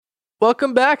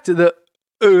Welcome back to the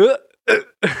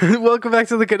welcome back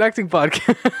to the Connecting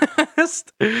Podcast.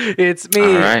 It's me.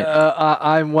 All right.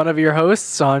 I'm one of your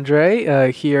hosts,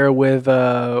 Andre. Here with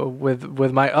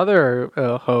my other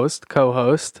co-host,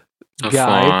 Guy.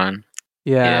 Afon.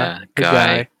 Yeah, the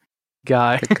Guy.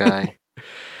 Guy. The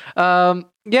guy.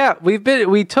 Yeah,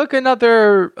 we took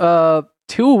another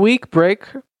 2-week break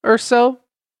or so.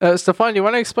 Stefan, you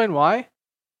want to explain why?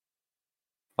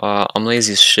 I'm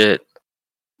lazy as shit,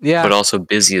 Yeah, but also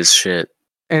busy as shit.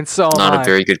 and so am Not I. a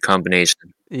very good combination.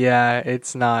 Yeah,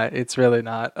 it's not. It's really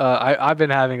not. I've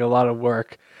been having a lot of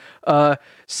work.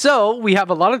 So we have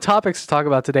a lot of topics to talk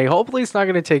about today. Hopefully, it's not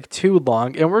going to take too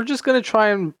long, and we're just going to try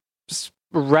and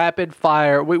rapid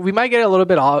fire. We might get a little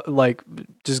bit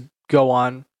just go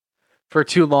on for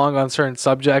too long on certain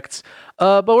subjects.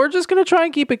 But we're just going to try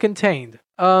and keep it contained.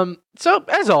 So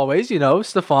as always,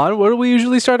 Stefan, what do we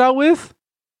usually start out with?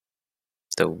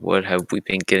 So what have we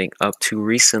been getting up to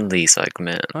recently,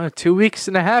 segment? 2 weeks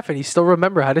and a half, and you still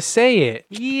remember how to say it.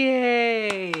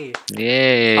 Yay!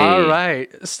 Yay. All right,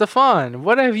 Stefan,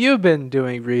 what have you been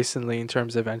doing recently in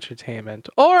terms of entertainment?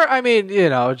 Or, I mean,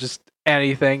 just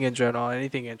anything in general,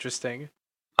 anything interesting.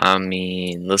 I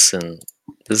mean, listen,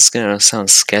 this is gonna sound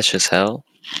sketch as hell.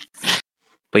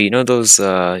 But you know those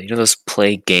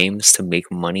play games to make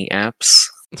money apps?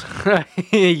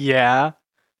 Yeah.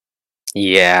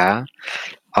 Yeah.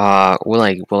 Well,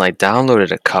 I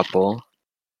downloaded a couple,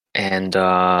 and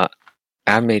I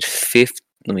made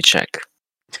let me check.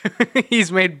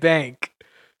 He's made bank.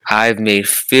 I've made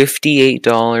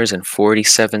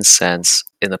 $58.47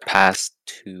 in the past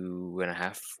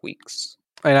 2.5 weeks.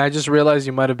 And I just realized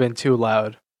you might have been too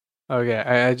loud. Okay,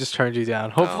 I just turned you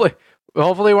down. Hopefully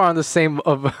we're on the same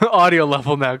audio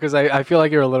level now, because I feel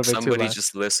like you're a little bit too Somebody loud.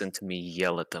 just listened to me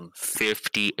yell at them.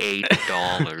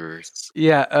 $58.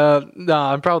 Yeah, no,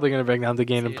 I'm probably going to bring down the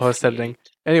gain in post-editing.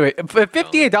 Anyway,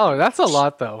 $58, that's a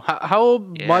lot, though.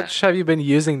 How Yeah. much have you been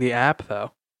using the app,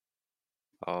 though?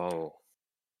 Oh,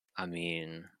 I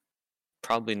mean,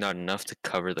 probably not enough to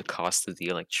cover the cost of the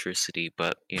electricity,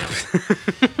 but,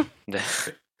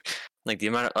 like the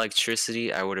amount of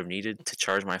electricity I would have needed to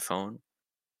charge my phone,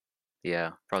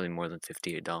 yeah, probably more than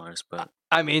 $58, but...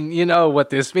 I mean, you know what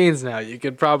this means now. You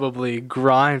could probably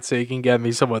grind so you can get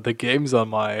me some of the games on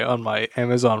my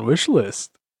Amazon wish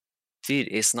list. Dude,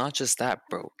 it's not just that,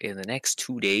 bro. In the next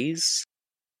 2 days,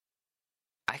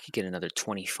 I could get another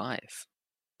 25.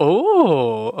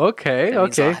 Oh, okay, That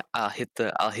means okay. I'll hit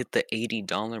the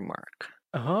 $80 mark,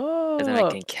 Oh, and then I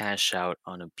can cash out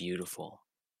on a beautiful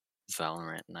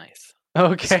Valorant knife.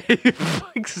 okay.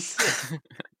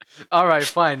 All right,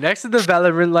 fine. Next to the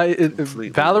Valorant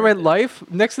Life,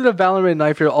 next to the Valorant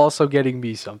knife, you're also getting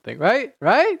me something, right?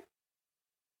 Right?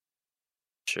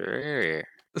 Sure.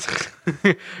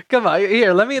 Come on,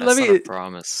 here. Let That's not a me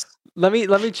promise. let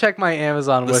me check my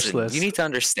Amazon wish Listen, list. you need to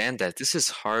understand that this is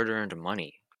hard-earned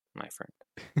money, my friend.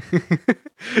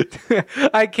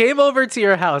 I came over to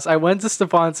your house. I went to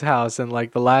Stefan's house in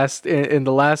like the last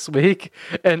week,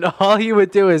 and all he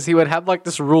would do is he would have like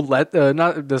this roulette,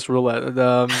 not this roulette,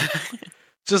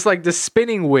 just like the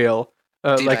spinning wheel,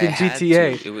 Dude, like I in had to.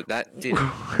 GTA. It was that. Dude,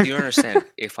 do you understand?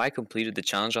 If I completed the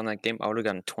challenge on that game, I would have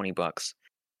gotten $20.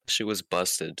 She was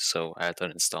busted, so I had to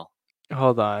uninstall.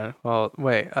 Hold on. Well,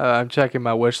 wait. I'm checking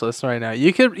my wish list right now.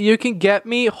 You can get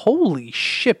me. Holy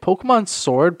shit! Pokemon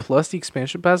Sword plus the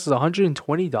expansion pass is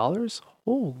 $120.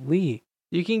 Holy.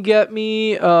 You can get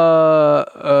me. You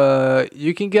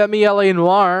can get me LA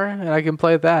Noire, and I can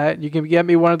play that. You can get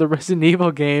me one of the Resident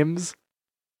Evil games,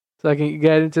 so I can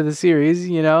get into the series.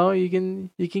 You can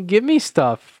give me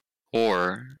stuff.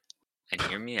 Or, and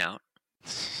hear me out.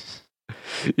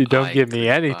 You don't I give me could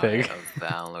anything. buy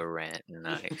a Valorant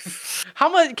knife. How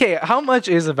much? Okay, how much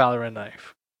is a Valorant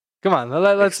knife? Come on,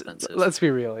 Expensive. let's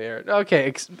be real here.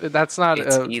 Okay, that's not.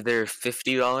 It's either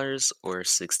 $50 or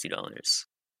 $60.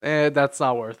 That's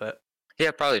not worth it. Yeah,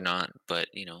 probably not, but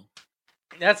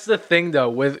That's the thing,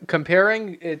 though. With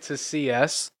comparing it to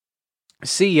CS,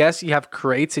 you have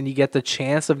crates and you get the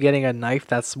chance of getting a knife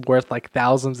that's worth like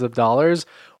thousands of dollars,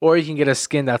 or you can get a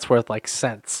skin that's worth like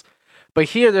cents. But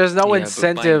here, there's no But buying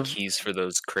incentive. keys for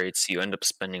those crates, you end up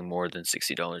spending more than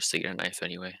 $60 to get a knife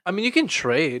anyway. I mean, you can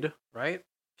trade, right?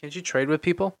 Can't you trade with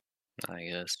people? I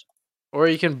guess. Or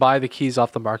you can buy the keys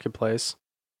off the marketplace,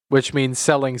 which means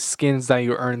selling skins that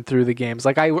you earn through the games.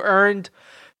 Like, I earned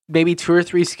maybe 2 or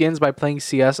 3 skins by playing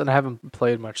CS, and I haven't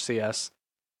played much CS.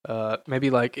 Maybe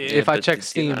like if I check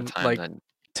Steam, like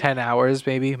 10 hours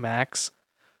maybe max.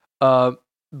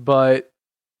 But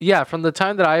yeah, from the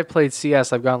time that I've played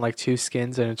CS, I've gotten like 2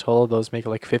 skins, and in total those make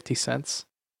like 50 cents.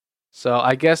 So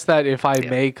I guess that if I Yeah.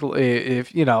 make,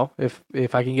 if you know, if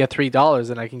I can get $3,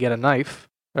 then I can get a knife,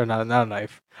 or not a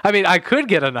knife. I mean, I could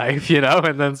get a knife,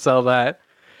 and then sell that.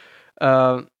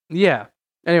 Yeah.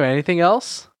 Anyway, anything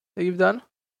else that you've done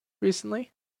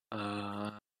recently?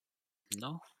 No,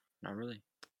 not really.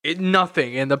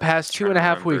 Nothing in the past Trying to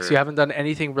 2.5 weeks. You remember. haven't done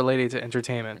anything related to I'm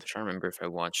entertainment. trying to remember if I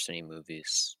watched any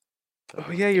movies. But I Oh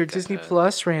don't yeah, your think I Disney have.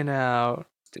 Plus ran out.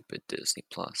 Stupid Disney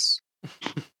Plus.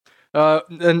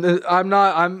 And I'm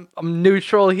not. I'm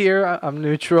neutral here. I'm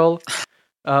neutral.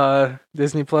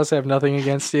 Disney Plus. I have nothing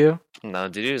against you. No,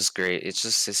 dude, it is great.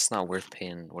 It's not worth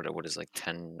paying what is like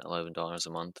 $10-11 a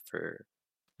month for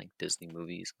like Disney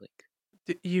movies. Like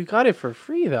You got it for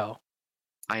free though.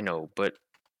 I know, but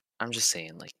I'm just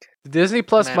saying, like, The Disney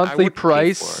Plus man, I monthly would pay for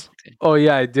price. it. Okay? Oh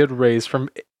yeah, it did raise from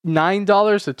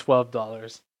 $9 to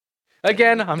 $12.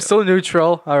 Again, There you I'm go. still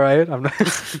neutral. All right, I'm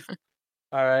not.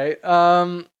 All right.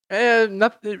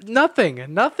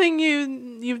 Nothing.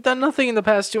 You've done nothing in the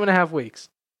past 2.5 weeks.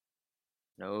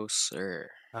 No, sir.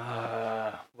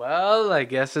 Well, I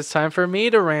guess it's time for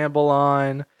me to ramble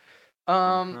on.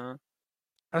 Uh-huh.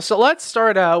 So let's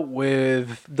start out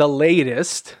with the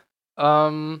latest.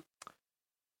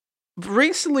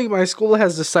 Recently my school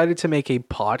has decided to make a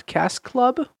podcast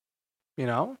club.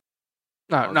 Not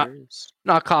Others?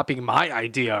 not copying my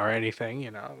idea or anything.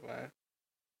 But...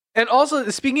 And also,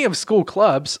 speaking of school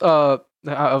clubs, I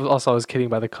was kidding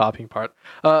by the copying part.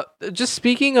 Just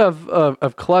speaking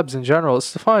of clubs in general,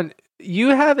 Stefan, you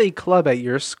have a club at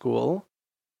your school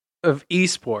of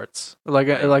esports, like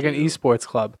I an do. esports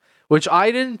club, which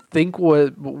I didn't think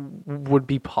would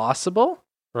be possible,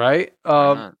 right?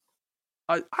 Why not?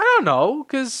 I don't know,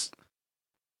 cause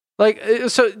like,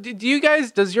 so do you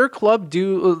guys? Does your club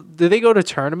do they go to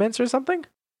tournaments or something?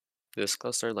 This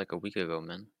class started like a week ago,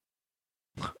 man.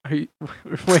 Are you,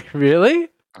 wait, really?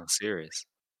 I'm serious.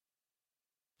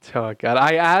 Oh god!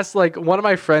 I asked, like, one of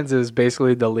my friends is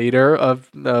basically the leader of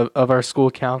our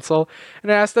school council,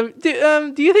 and I asked them, do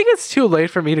you think it's too late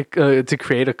for me to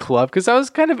create a club? Because I was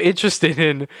kind of interested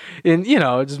in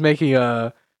just making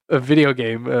a video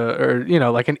game, or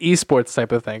like an esports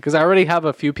type of thing. Because I already have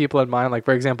a few people in mind. Like,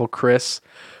 for example, Chris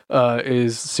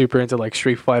is super into like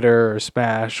Street Fighter or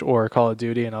Smash or Call of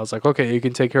Duty, and I was like, okay, you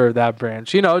can take care of that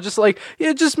branch. Just like,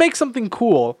 just make something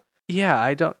cool. Yeah,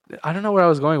 I don't know where I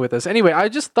was going with this. Anyway, I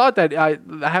just thought that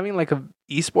having like a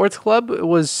esports club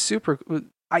was super.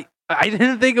 I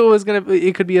didn't think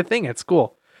it could be a thing at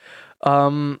school.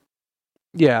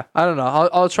 Yeah, I don't know.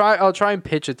 I'll try and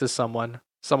pitch it to someone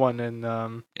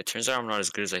in. It turns out I'm not as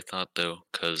good as I thought, though,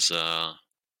 because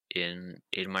in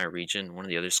my region, one of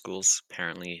the other schools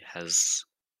apparently has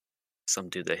some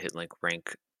dude that hit like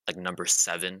rank like number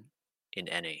 7 in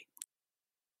NA.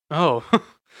 Oh,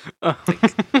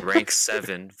 Like rank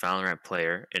 7 Valorant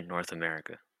player in North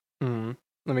America. Let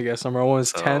me guess. Number one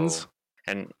is tens.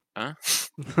 And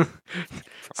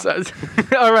So,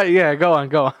 all right, yeah, go on.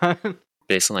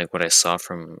 based on like what I saw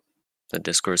from the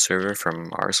Discord server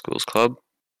from our school's club,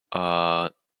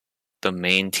 the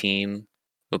main team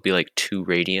would be like 2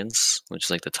 Radiants, which is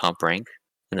like the top rank,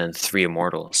 and then 3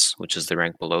 Immortals, which is the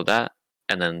rank below that,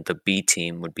 and then the B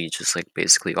team would be just like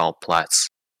basically all Plats.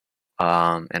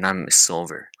 And I'm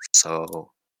Silver,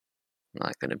 so I'm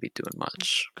not gonna be doing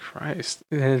much. Christ.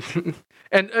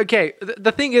 And okay,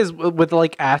 the thing is with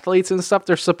like athletes and stuff,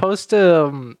 they're supposed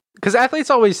to, because athletes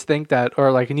always think that,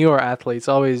 or like newer athletes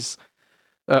always,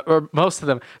 or most of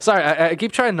them. Sorry, I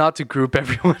keep trying not to group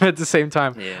everyone at the same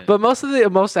time. Yeah. But most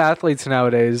athletes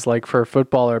nowadays, like for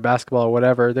football or basketball or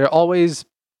whatever, they're always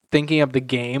thinking of the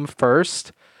game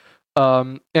first.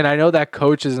 And I know that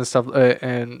coaches and stuff,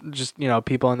 and just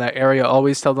people in that area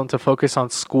always tell them to focus on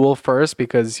school first,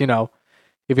 because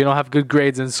if you don't have good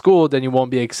grades in school, then you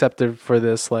won't be accepted for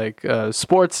this like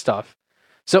sports stuff.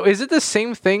 So is it the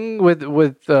same thing with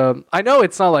I know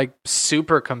it's not like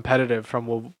super competitive from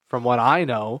what I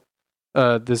know,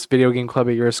 this video game club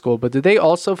at your school, but did they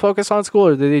also focus on school,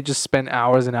 or did they just spend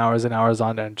hours and hours and hours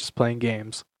on it just playing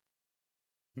games?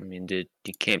 I mean, dude,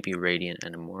 you can't be Radiant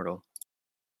and Immortal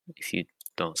if you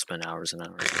don't spend hours and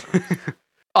hours.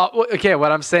 Okay,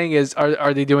 what I'm saying is,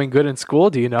 are they doing good in school?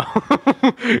 Do you know?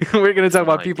 We're gonna talk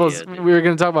about people's. We're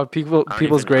gonna talk about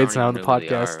people's grades now on the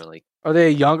podcast. Are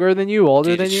they younger than you?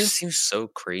 Older than you? It just seems so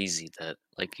crazy that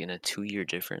like in a 2-year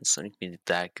difference, somebody can be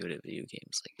that good at video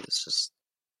games. Like, it's just.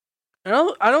 I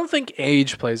don't think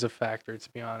age plays a factor, to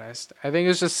be honest. I think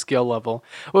it's just skill level,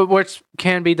 which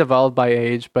can be developed by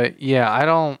age. But yeah, I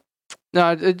don't. No,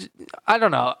 I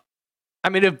don't know. I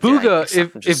mean, if Booga,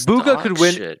 if Booga could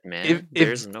win, shit, man.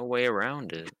 There's no way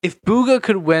around it. If Booga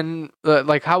could win,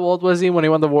 like, how old was he when he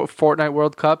won the Fortnite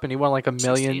World Cup and he won like $1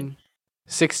 million?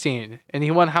 16, and he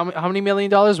won how many $1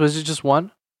 million? Was it just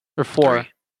one or four?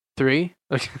 Three?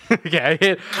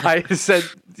 Okay, I said,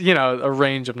 a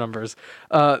range of numbers.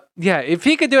 Yeah, if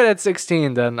he could do it at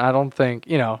 16, then I don't think,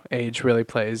 age really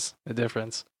plays a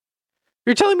difference.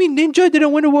 You're telling me Ninja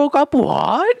didn't win a World Cup?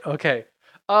 What? Okay.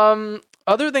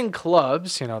 Other than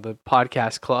clubs, the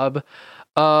podcast club,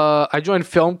 I joined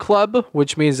Film Club,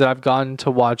 which means that I've gone to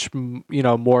watch,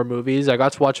 more movies. I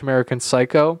got to watch American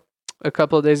Psycho a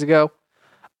couple of days ago.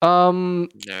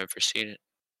 Never seen it.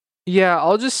 Yeah,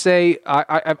 I'll just say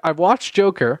I watched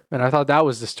Joker and I thought that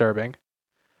was disturbing.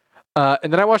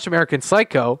 And then I watched American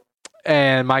Psycho,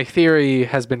 and my theory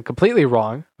has been completely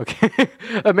wrong. Okay,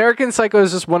 American Psycho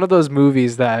is just one of those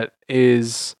movies that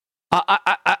is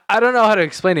I don't know how to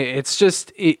explain it. It's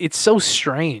just it's so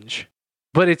strange,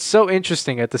 but it's so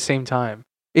interesting at the same time.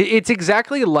 It's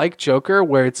exactly like Joker,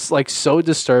 where it's like so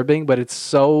disturbing, but it's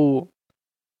so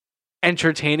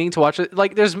entertaining to watch it.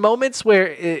 Like there's moments where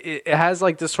it has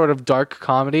like this sort of dark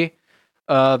comedy,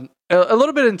 a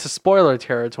little bit into spoiler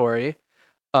territory,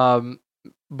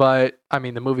 but I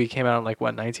mean the movie came out in like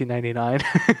what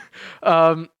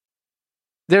 1999.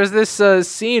 There's this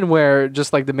scene where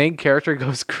just like the main character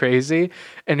goes crazy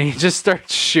and he just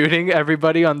starts shooting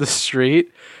everybody on the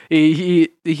street. He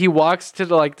walks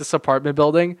to this apartment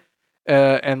building.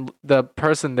 And the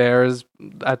person there is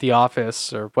at the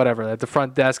office or whatever at the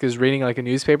front desk is reading like a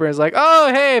newspaper and is like,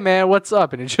 "Oh, hey man, what's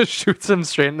up?" And he just shoots him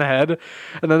straight in the head.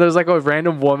 And then there's like a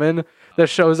random woman that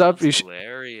shows up.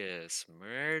 Hilarious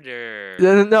murder.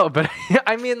 No, but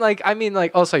I mean like.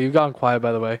 Also, you've gone quiet,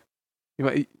 by the way.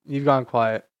 You've gone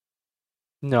quiet.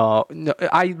 No.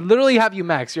 I literally have you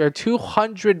max. You're at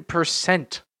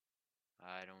 200%.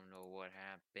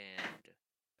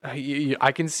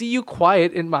 I can see you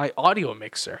quiet in my audio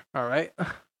mixer. All right.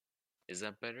 Is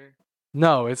that better?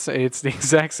 No, it's the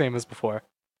exact same as before.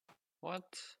 What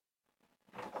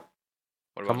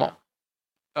about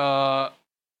now?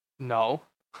 No.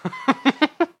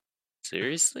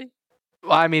 Seriously?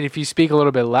 Well, I mean, if you speak a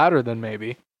little bit louder, then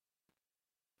maybe.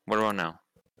 What about now?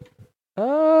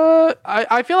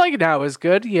 I feel like now is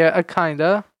good. Yeah,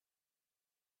 kinda.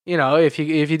 If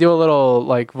you do a little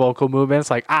like vocal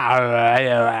movements, like okay,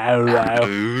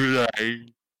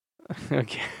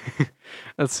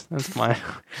 that's fine.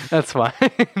 That's fine.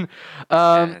 Yeah,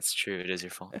 that's true. It is your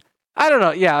fault. I don't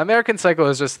know. Yeah, American Psycho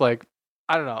is just like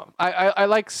I don't know. I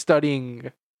like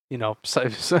studying.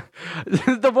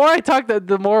 The more I talk,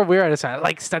 the more weird I sound. I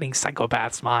like studying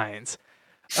psychopaths' minds.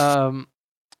 No,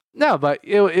 but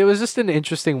it was just an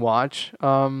interesting watch.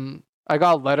 I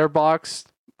got Letterboxd,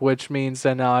 which means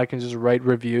that now I can just write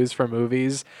reviews for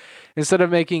movies instead of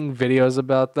making videos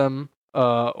about them,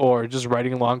 or just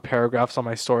writing long paragraphs on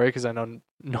my story because I know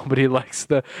nobody likes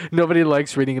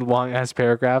reading long ass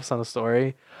paragraphs on a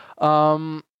story.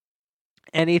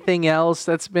 Anything else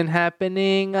that's been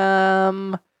happening?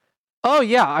 Oh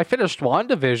yeah, I finished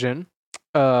WandaVision.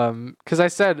 Because I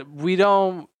said we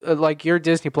don't like your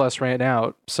Disney Plus ran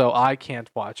out, so I can't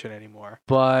watch it anymore.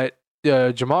 But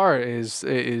Jamar is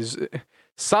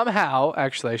somehow,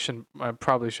 actually, I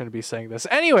probably shouldn't be saying this.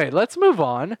 Anyway, let's move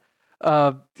on.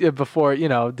 Before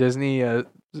Disney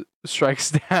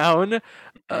strikes down,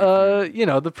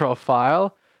 the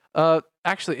profile.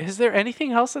 Actually, is there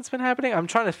anything else that's been happening? I'm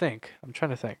trying to think.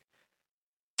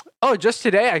 Oh, just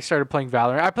today I started playing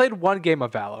Valorant. I played one game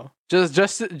of Valo,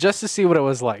 just to see what it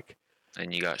was like.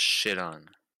 And you got shit on.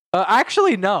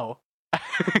 Actually, no.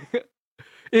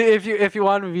 If you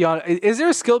want to be on, is there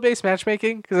a skill-based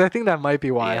matchmaking? Because I think that might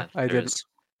be why I did.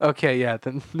 Okay, yeah,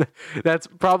 then that's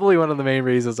probably one of the main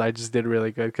reasons I just did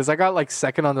really good. Because I got like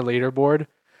second on the leaderboard.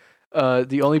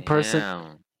 The only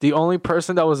person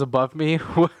that was above me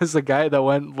was a guy that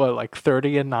went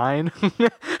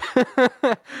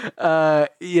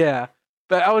 30-9. Yeah,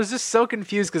 but I was just so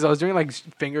confused because I was doing like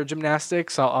finger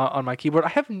gymnastics on my keyboard. I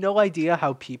have no idea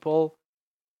how people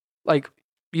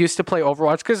used to play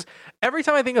Overwatch, because every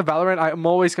time I think of Valorant, I'm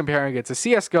always comparing it to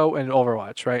CS:GO and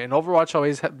Overwatch, right? And Overwatch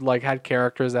always had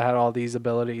characters that had all these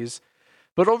abilities,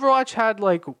 but Overwatch had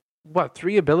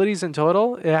 3 abilities in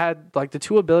total. It had the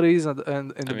 2 abilities in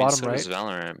the bottom right. So does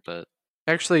Valorant, but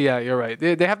actually, yeah, you're right.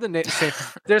 They have the same.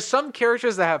 There's some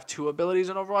characters that have 2 abilities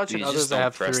in Overwatch, and others that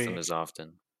have 3. You just don't press them as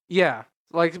often. Yeah,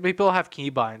 people have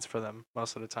keybinds for them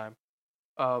most of the time.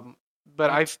 Dude,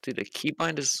 a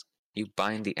keybind is you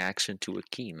bind the action to a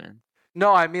key, man.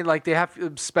 No, I mean they have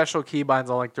special keybinds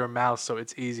on their mouse, so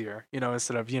it's easier.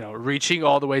 Instead of reaching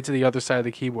all the way to the other side of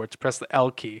the keyboard to press the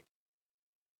L key.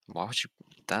 Why would you?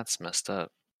 That's messed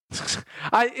up.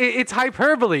 It's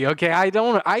hyperbole, okay? I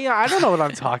don't know what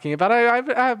I'm talking about.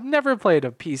 I've never played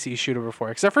a PC shooter before,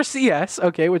 except for CS,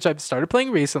 okay, which I've started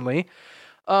playing recently.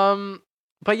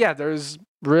 But yeah, there's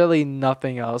really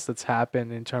nothing else that's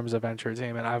happened in terms of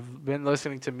entertainment. I've been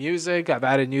listening to music. I've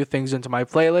added new things into my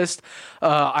playlist.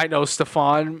 I know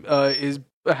Stefan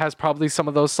has probably some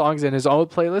of those songs in his own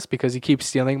playlist because he keeps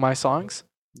stealing my songs.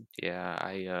 Yeah,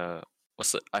 I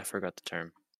forgot the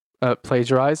term.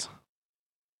 Plagiarize.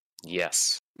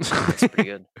 Yes, that's pretty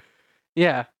good.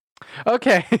 Yeah.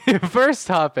 Okay. First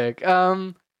topic.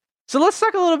 So let's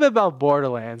talk a little bit about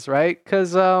Borderlands, right?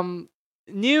 Because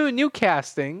new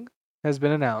casting has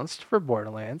been announced for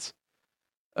Borderlands.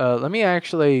 Let me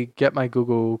actually get my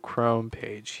Google Chrome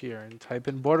page here and type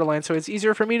in Borderlands so it's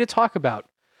easier for me to talk about.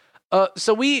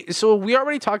 So we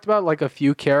already talked about like a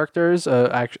few characters,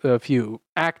 a few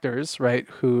actors, right,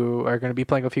 who are going to be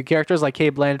playing a few characters, like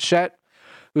Cate Blanchett,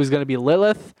 who's going to be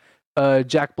Lilith,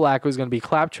 Jack Black, who's going to be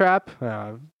Claptrap,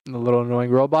 the little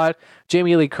annoying robot.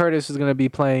 Jamie Lee Curtis is going to be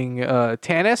playing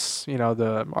Tannis,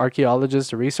 the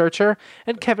archaeologist, the researcher,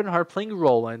 and Kevin Hart playing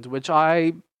Roland, which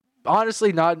I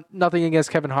honestly nothing against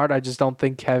Kevin Hart. I just don't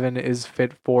think Kevin is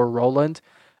fit for Roland,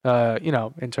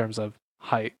 in terms of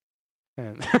height.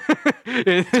 And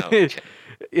Okay.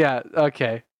 yeah,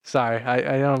 okay. Sorry,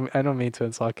 I don't mean to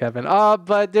insult Kevin.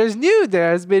 But there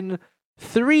has been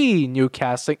 3 new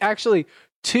casting. Actually,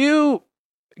 2.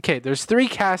 Okay, there's 3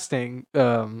 casting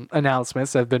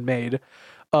announcements that have been made,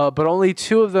 but only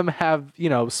 2 of them have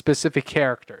specific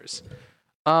characters.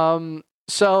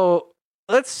 So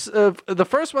let's. The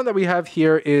first one that we have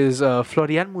here is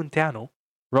Florian Munteanu,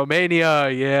 Romania.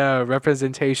 Yeah,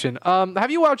 representation. Have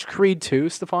you watched Creed 2,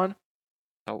 Stefan?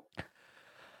 Oh,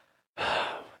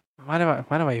 Why do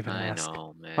I even I ask?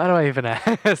 know, man. Why do I even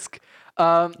ask?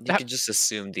 You can just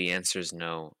assume the answer is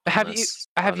no. Have you unless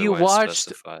have you otherwise watched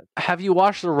specified. have you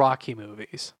watched the Rocky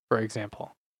movies, for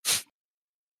example?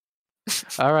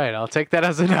 All right, I'll take that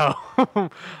as a no.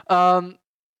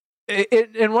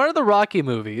 In one of the Rocky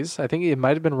movies, I think it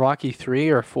might have been Rocky 3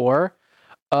 or 4.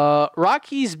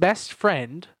 Rocky's best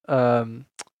friend,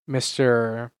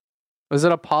 Mr. Was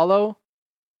it Apollo?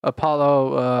 You're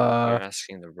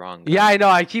asking the wrong guy. Yeah, I know.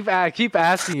 I keep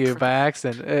asking you by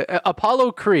accident.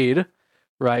 Apollo Creed,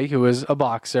 right, who is a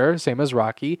boxer, same as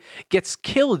Rocky, gets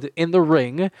killed in the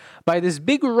ring by this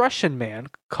big Russian man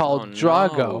called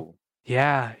Drago. No.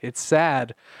 Yeah, it's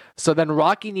sad. So then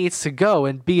Rocky needs to go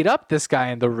and beat up this guy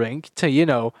in the ring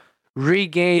to,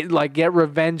 regain, like, get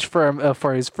revenge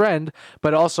for his friend,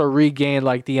 but also regain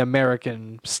like the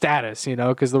American status,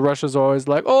 because the Russians are always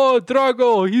like, "Oh,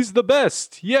 Drago, he's the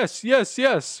best. Yes, yes,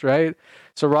 yes," right?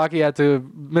 So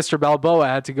Mr. Balboa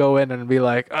had to go in and be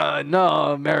like,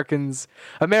 "No, Americans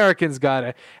got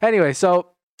it." Anyway, so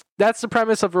that's the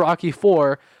premise of Rocky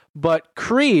 4. But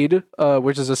Creed,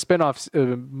 which is a spin-off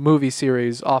movie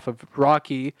series off of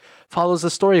Rocky, follows the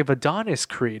story of Adonis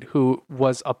Creed, who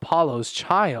was Apollo's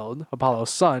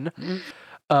son.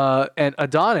 And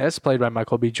Adonis, played by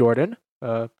Michael B. Jordan,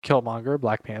 Killmonger,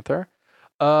 Black Panther,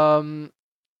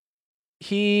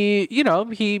 he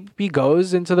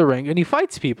goes into the ring and he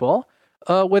fights people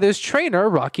with his trainer,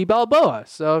 Rocky Balboa.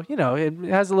 So, it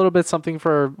has a little bit something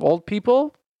for old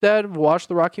people that watch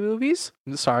the Rocky movies.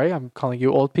 Sorry, I'm calling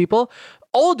you old people.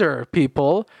 Older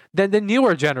people than the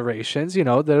newer generations,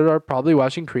 that are probably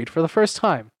watching Creed for the first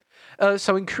time.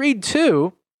 So in Creed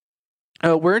 2,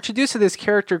 we're introduced to this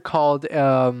character called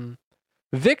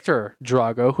Victor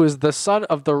Drago, who is the son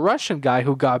of the Russian guy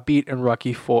who got beat in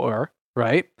Rocky 4,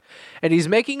 right? And he's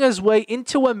making his way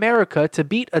into America to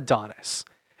beat Adonis.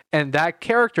 And that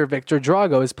character, Victor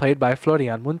Drago, is played by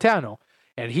Florian Munteanu.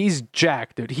 And he's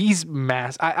jacked, dude. He's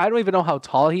mass. I don't even know how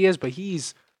tall he is, but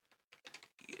he's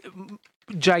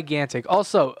gigantic.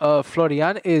 Also,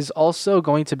 Florian is also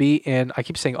going to be in. I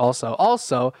keep saying also.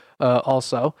 Also,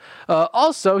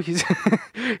 he's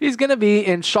he's going to be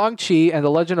in Shang-Chi and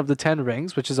the Legend of the Ten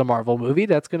Rings, which is a Marvel movie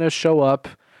that's going to show up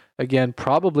again,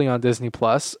 probably on Disney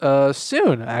Plus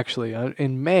soon. Actually,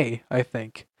 in May, I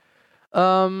think.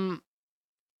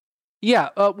 Yeah,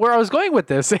 where I was going with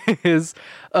this is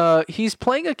he's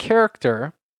playing a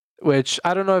character, which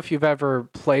I don't know if you've ever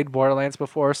played Borderlands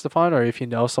before, Stefan, or if you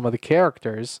know some of the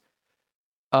characters.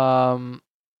 Wait,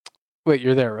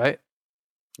 you're there, right?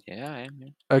 Yeah, I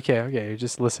am. Okay, you're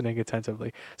just listening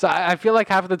attentively. So I feel like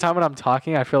half of the time when I'm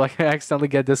talking, I feel like I accidentally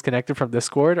get disconnected from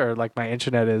Discord, or like my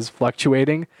internet is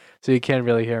fluctuating, so you can't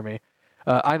really hear me.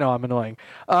 I know, I'm annoying.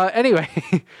 Anyway,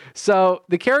 so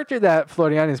the character that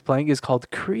Florian is playing is called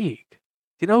Krieg.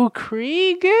 Do you know who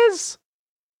Krieg is?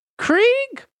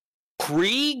 Krieg?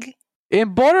 Krieg?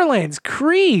 In Borderlands,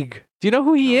 Krieg. Do you know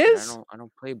who he No, dude, is? I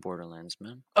don't play Borderlands,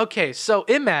 man. Okay, so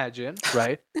imagine,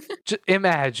 right?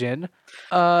 Imagine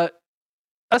a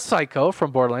psycho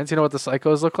from Borderlands. You know what the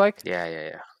psychos look like?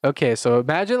 Yeah. Okay, so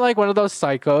imagine like one of those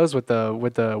psychos with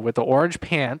the orange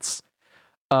pants,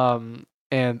 and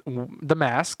the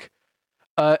mask.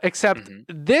 Except Mhm.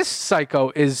 this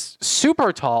psycho is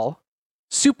super tall,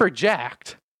 super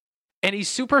jacked, and he's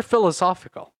super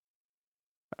philosophical.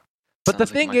 But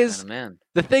Sounds like my kind of man.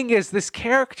 the thing is, this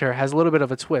character has a little bit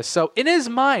of a twist. So in his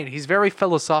mind, he's very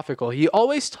philosophical. He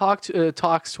always talks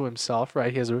to himself,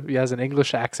 right? He has an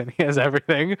English accent. He has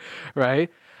everything,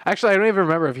 right? Actually, I don't even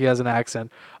remember if he has an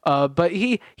accent. But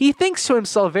he thinks to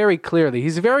himself very clearly.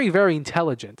 He's very, very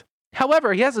intelligent.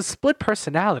 However, he has a split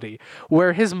personality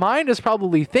where his mind is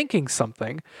probably thinking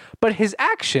something, but his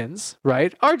actions,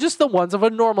 right, are just the ones of a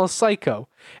normal psycho.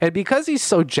 And because he's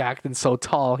so jacked and so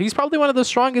tall, he's probably one of the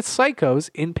strongest psychos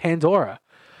in Pandora.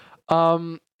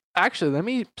 Actually, let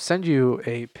me send you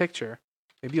a picture.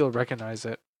 Maybe you'll recognize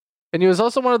it. And he was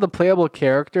also one of the playable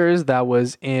characters that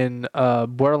was in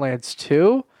Borderlands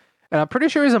 2. And I'm pretty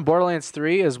sure he's in Borderlands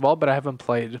 3 as well, but I haven't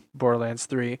played Borderlands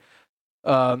 3.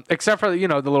 Except for the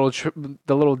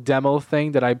little demo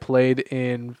thing that I played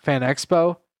in Fan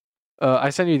Expo. I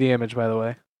sent you the image, by the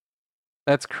way.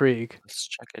 That's Krieg. Let's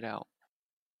check it out.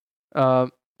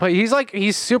 But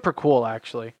he's super cool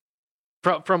actually.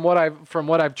 From what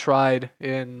I've tried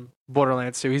in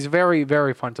Borderlands 2, he's very,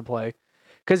 very fun to play.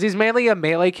 Because he's mainly a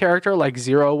melee character like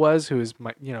Zero was, who is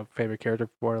my favorite character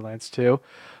for Borderlands 2.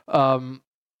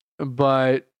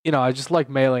 But I just like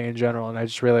melee in general, and I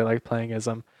just really like playing as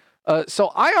him.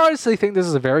 So I honestly think this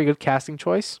is a very good casting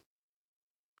choice.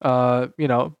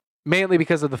 Mainly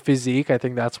because of the physique. I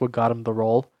think that's what got him the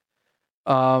role.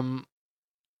 But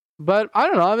I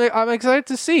don't know. I'm excited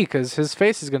to see because his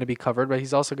face is going to be covered, but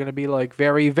he's also going to be like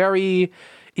very, very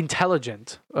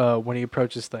intelligent when he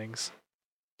approaches things.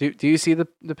 Do you see the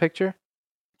picture?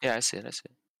 Yeah, I see it.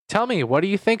 Tell me, what do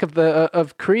you think of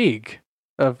of Krieg?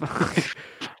 I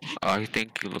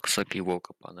think he looks like he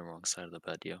woke up on the wrong side of the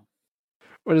bed, yo.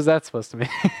 What is that supposed to mean?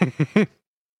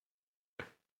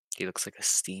 He looks like a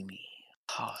steamy,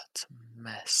 hot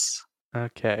mess.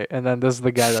 Okay, and then this is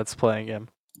the guy that's playing him.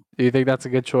 Do you think that's a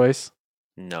good choice?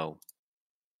 No.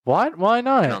 What? Why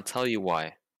not? And I'll tell you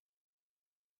why.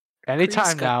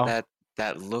 Anytime now.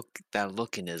 That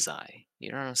look in his eye.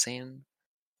 You know what I'm saying?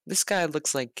 This guy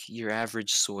looks like your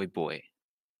average soy boy.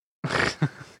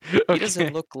 He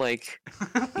doesn't look like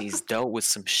he's dealt with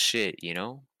some shit, you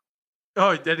know?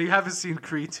 Oh, then you haven't seen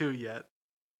Creed 2 yet.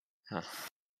 Huh.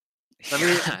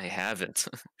 I haven't.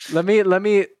 Let me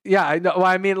yeah, I know. Well,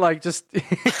 I mean like just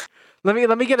let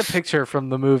me get a picture from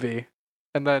the movie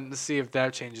and then see if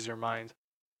that changes your mind.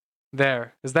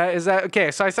 There. Is that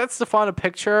okay, so I sent Stefan a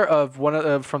picture of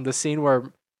from the scene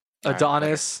where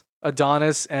Adonis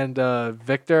and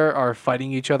Victor are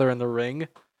fighting each other in the ring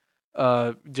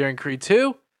during Creed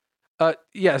 2.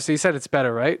 Yeah, so you said it's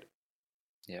better, right?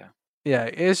 Yeah. Yeah,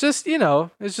 it's just,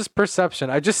 it's just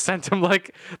perception. I just sent him,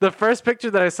 like, the first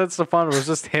picture that I sent Stefan was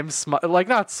just him,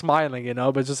 not smiling,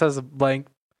 but just has a blank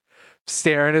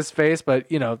stare in his face. But,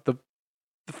 the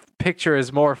picture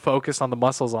is more focused on the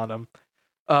muscles on him.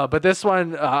 But this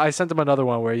one, I sent him another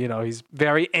one where, he's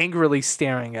very angrily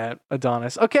staring at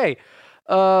Adonis. Okay.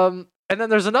 And then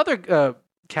there's another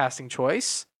casting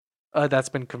choice that's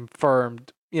been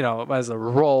confirmed, as a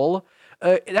role.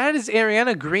 That is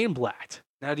Ariana Greenblatt.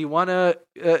 Now, do you want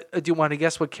to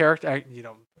guess what character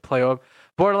play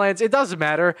Borderlands? It doesn't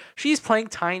matter. She's playing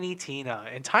Tiny Tina,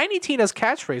 and Tiny Tina's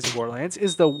catchphrase in Borderlands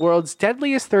is the world's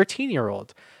deadliest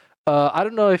 13-year-old. I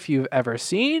don't know if you've ever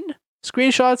seen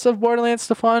screenshots of Borderlands,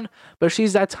 Stefan, but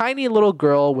she's that tiny little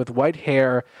girl with white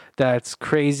hair that's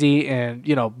crazy and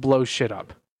blows shit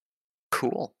up.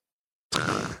 Cool.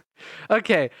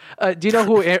 Okay. Do you know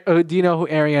who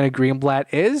Ariana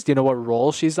Greenblatt is? Do you know what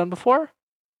role she's done before?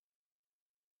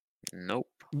 Nope.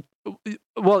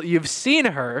 Well, you've seen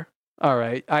her. All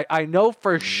right. I know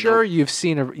for sure you've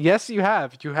seen her. Yes, you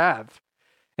have. You have.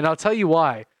 And I'll tell you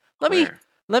why. Let me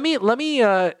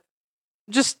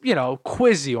just,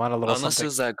 quiz you on a little Unless something. it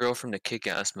was that girl from the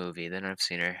Kick-Ass movie, then I've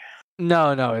seen her.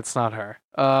 No, it's not her.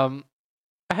 Have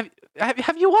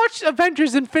you watched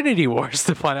Avengers Infinity War,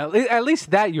 Stefan? At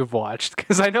least that you've watched,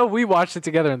 because I know we watched it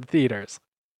together in the theaters.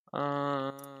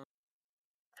 Have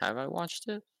I watched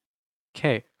it?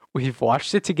 Okay, we've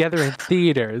watched it together in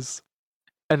theaters,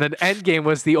 and then Endgame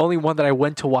was the only one that I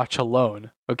went to watch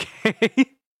alone.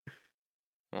 Okay.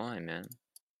 Why, man?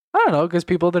 I don't know, because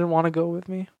people didn't want to go with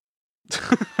me.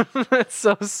 That's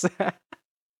so sad.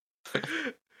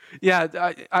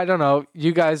 Yeah, I don't know.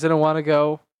 You guys didn't want to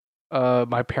go.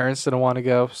 My parents didn't want to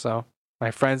go, so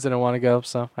my friends didn't want to go,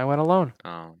 so I went alone.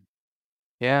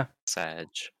 Yeah. Sag.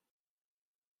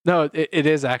 No, it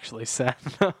is actually sad.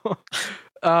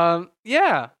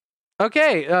 Yeah.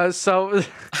 Okay. So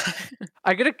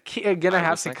I'm gonna Alright, have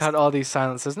what's to next? cut all these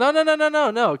silences.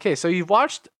 No. Okay. So you've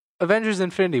watched Avengers: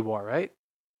 Infinity War, right?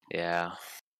 Yeah.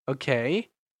 Okay.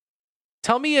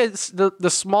 Tell me, it's the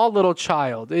small little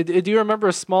child. Do you remember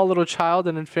a small little child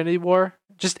in Infinity War?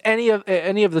 Just any of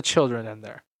the children in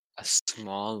there. A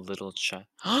small little child.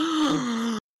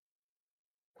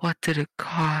 What did it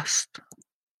cost?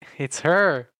 It's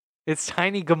her. It's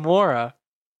Tiny Gamora.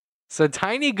 So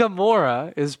Tiny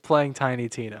Gamora is playing Tiny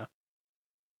Tina.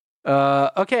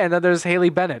 Okay, and then there's Haley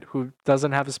Bennett, who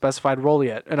doesn't have a specified role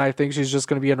yet, and I think she's just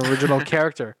going to be an original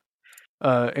character,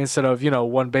 instead of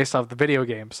one based off the video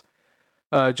games.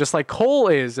 Just like Cole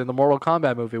is in the Mortal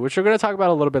Kombat movie, which we're going to talk about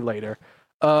a little bit later.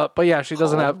 But yeah, she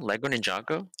doesn't have Lego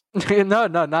Ninjago? no,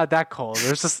 not that Cole.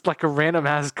 There's just like a random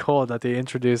ass Cole that they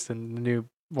introduced in the new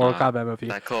Mortal Kombat movie.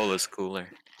 That Cole is cooler.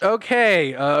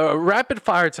 Okay, rapid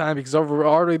fire time because we've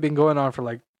already been going on for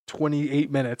like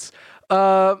 28 minutes.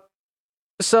 So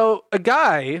a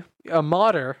guy, a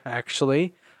modder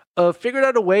actually, figured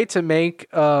out a way to make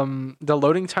the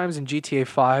loading times in GTA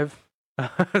 5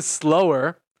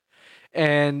 slower,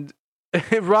 and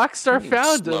Rockstar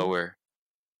found slower.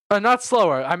 Not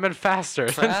slower. I meant faster.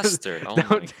 Faster. Oh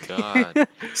my god.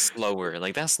 Slower.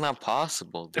 Like that's not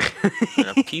possible, dude.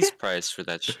 And a piece price for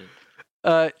that shit.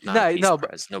 No,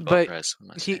 price. Nobel but prize.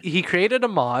 he created a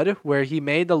mod where he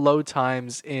made the load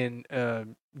times in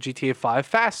GTA 5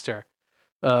 faster.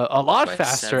 A lot by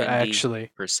actually.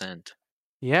 70%.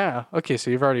 Yeah. Okay, so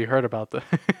you've already heard about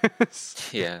this.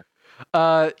 Yeah.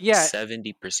 Yeah.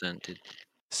 70%. Dude.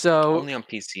 So only on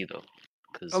PC though.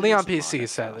 Only on PC,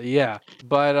 sadly. Yeah,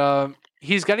 but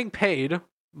he's getting paid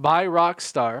by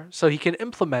Rockstar, so he can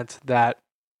implement that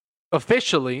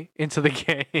officially into the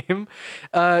game.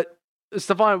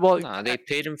 Stefan, well, they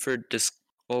paid him for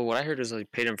Well, what I heard is they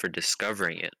paid him for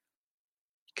discovering it.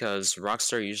 Because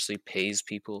Rockstar usually pays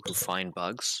people who find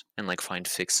bugs and like find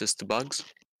fixes to bugs.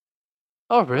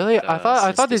 Oh really? I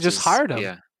thought they just hired him.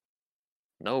 Yeah.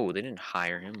 No, they didn't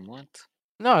hire him. What?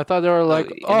 No, I thought they were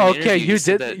like, oh, okay, you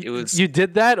did that. You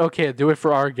did that. Okay, do it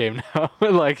for our game now.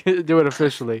 Like, do it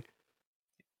officially.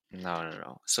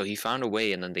 No. So he found a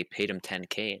way, and then they paid him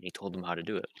 $10K, and he told them how to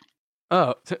do it.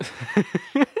 Oh, that's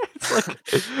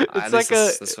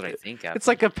what I think. It's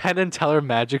like a Penn and Teller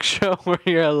magic show where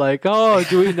you're like, oh,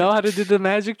 do we know how to do the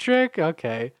magic trick?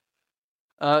 Okay.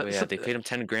 They paid him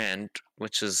 $10,000,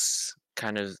 which is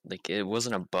kind of like it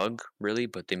wasn't a bug really,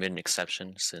 but they made an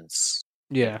exception since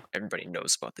everybody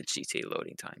knows about the GTA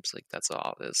loading times. Like that's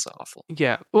awful.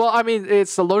 Yeah. Well, I mean,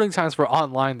 it's the loading times for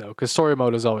online though, because story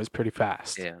mode is always pretty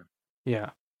fast.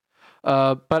 Yeah.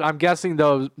 But I'm guessing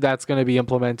though that's going to be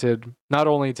implemented not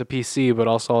only to PC but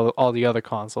also all the other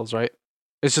consoles, right?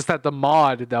 It's just that the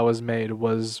mod that was made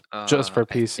was just for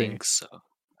PC.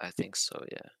 I think so.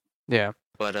 Yeah. Yeah.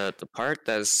 But the part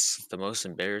that's the most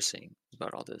embarrassing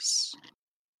about all this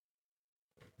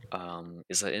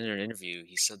is that in an interview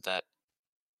he said that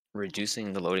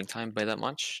reducing the loading time by that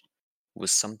much was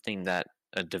something that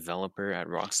a developer at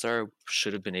Rockstar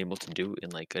should have been able to do in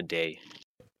like a day.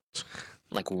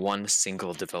 Like one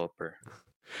single developer.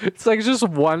 It's like just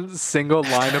one single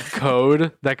line of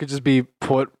code that could just be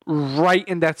put right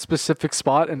in that specific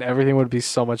spot and everything would be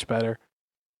so much better.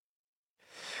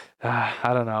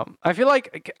 I don't know. I feel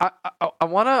like I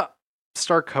want to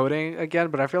start coding again,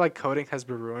 but I feel like coding has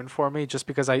been ruined for me just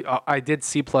because I did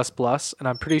C++ and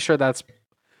I'm pretty sure that's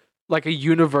like a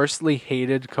universally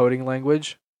hated coding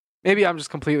language. Maybe I'm just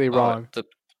completely wrong.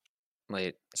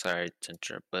 Sorry to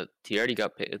interrupt, but he already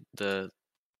got paid. The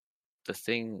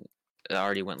thing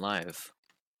already went live.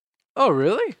 Oh,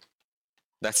 really?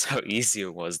 That's how easy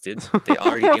it was, dude. They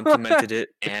already implemented it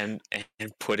and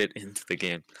put it into the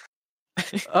game.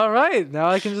 All right, now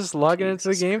I can just log into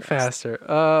the game faster.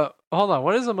 Hold on.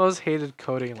 What is the most hated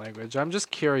coding language? I'm just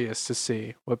curious to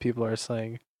see what people are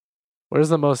saying. What is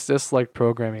the most disliked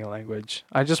programming language?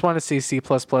 I just want to see C++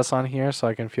 on here so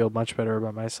I can feel much better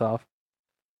about myself.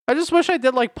 I just wish I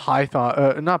did like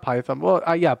Python, not Python. Well,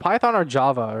 yeah, Python or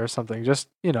Java or something. Just,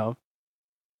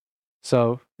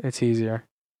 so it's easier.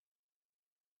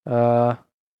 I'm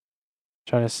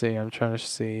trying to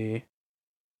see.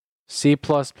 C++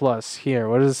 here.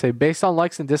 What does it say? Based on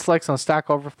likes and dislikes on Stack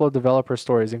Overflow developer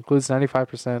stories, includes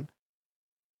 95%.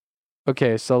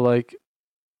 Okay, so like,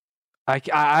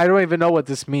 I don't even know what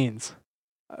this means.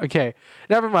 Okay,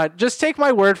 never mind. Just take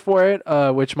my word for it,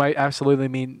 which might absolutely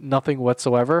mean nothing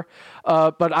whatsoever.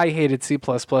 But I hated C++,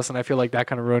 and I feel like that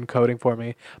kind of ruined coding for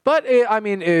me. But I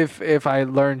mean, if I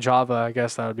learn Java, I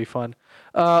guess that would be fun.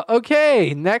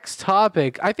 Okay, next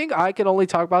topic. I think I can only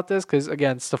talk about this because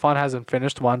again, Stefan hasn't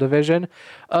finished WandaVision.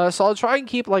 So I'll try and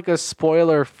keep like a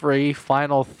spoiler-free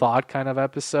final thought kind of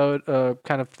episode,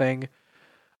 kind of thing.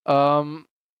 Um,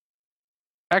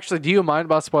 Actually, do you mind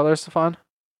about spoilers, Stefan?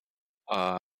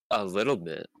 Uh, a little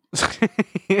bit,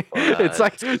 It's but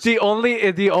like the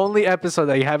only episode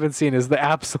that you haven't seen is the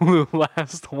absolute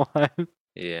last one.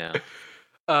 yeah,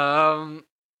 Um,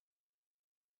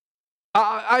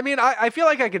 I mean, I feel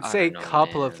like I could I say a don't know,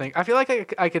 couple of man. things. I feel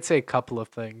like I could say a couple of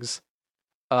things.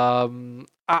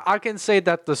 I can say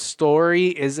that the story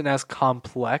isn't as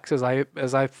complex as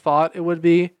I thought it would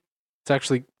be. It's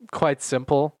actually quite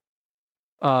simple.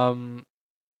 Um,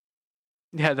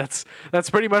 yeah, that's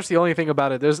pretty much the only thing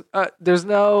about it. There's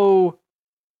no.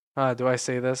 Do I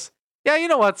say this? Yeah, you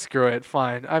know what? Screw it.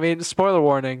 Fine. I mean, spoiler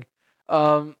warning.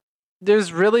 Um,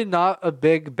 there's really not a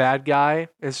big bad guy.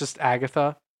 It's just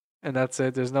Agatha, and that's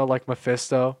it. There's no like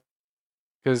Mephisto,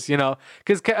 because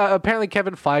apparently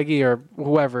Kevin Feige or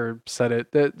whoever said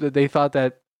it that they thought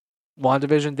that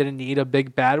WandaVision didn't need a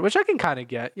big bad, which I can kind of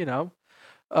get.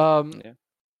 Um, Yeah.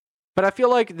 but I feel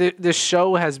like the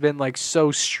show has been like so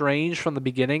strange from the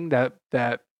beginning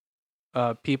that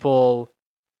people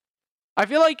I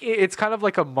feel like it's kind of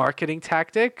like a marketing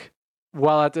tactic,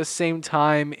 while at the same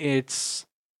time it's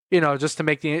just to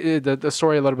make the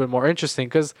story a little bit more interesting.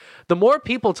 Because the more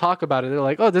people talk about it, they're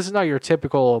like, "Oh, this is not your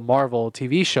typical Marvel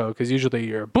TV show." Because usually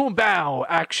you're boom, bow,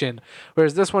 action,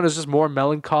 whereas this one is just more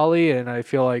melancholy. And I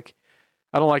feel like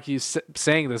I don't like you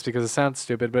saying this because it sounds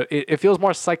stupid, but it feels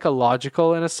more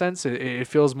psychological in a sense. It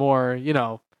feels more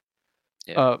Yeah.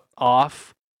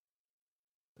 off,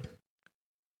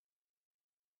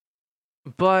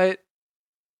 but.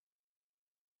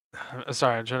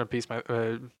 Sorry, I'm trying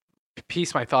to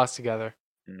piece my thoughts together.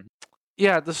 Mhm.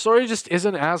 Yeah, the story just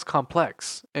isn't as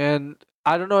complex, and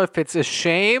I don't know if it's a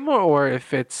shame or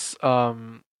if it's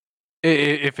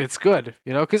if it's good,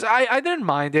 because I didn't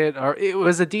mind it, or it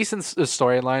was a decent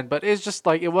storyline, but it's just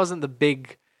like it wasn't the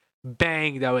big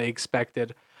bang that we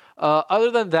expected. Other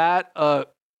than that,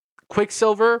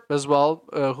 Quicksilver as well,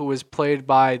 who was played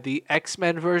by the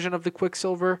X-Men version of the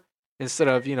Quicksilver instead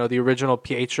of the original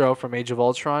Pietro from Age of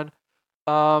Ultron.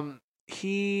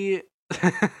 He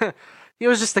he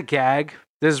was just a gag.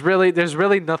 There's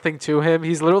really nothing to him.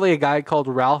 He's literally a guy called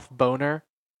Ralph Boner.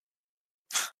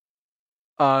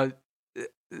 Uh,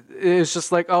 it's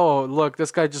just like, oh look,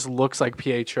 this guy just looks like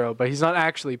Pietro, but he's not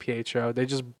actually Pietro. They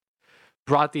just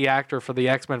brought the actor for the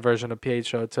X-Men version of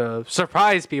Pietro to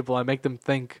surprise people and make them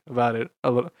think about it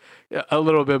a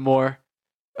little bit more.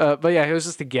 But yeah, it was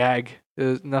just a gag.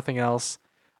 There's nothing else.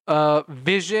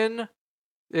 Vision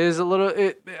is a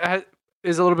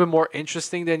little bit more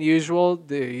interesting than usual.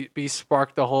 He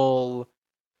sparked the whole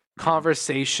Mhm.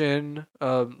 conversation,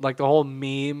 like the whole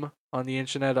meme on the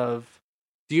internet of,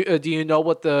 do you know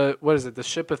what is it? The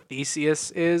ship of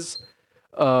Theseus is,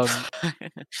 um,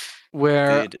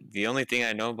 where Dude, the only thing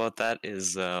I know about that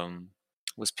is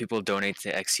was people donate to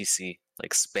XCC,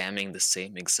 like spamming the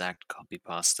same exact copy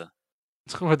pasta.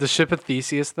 with the ship of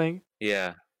Theseus thing.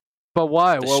 Yeah, But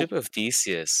why? the Well, ship of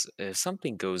Theseus. If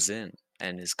something goes in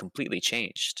and is completely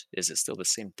changed, is it still the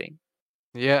same thing?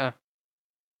 yeah,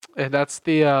 and that's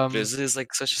the This is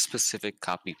like such a specific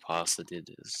copy pasta. It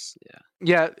is.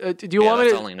 Yeah. yeah. Do you Yeah, want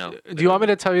that's me all I know, do you want me literally.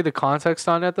 to tell you the context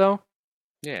on it though?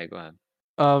 Yeah, go ahead.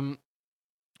 Um,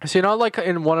 So like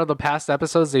in one of the past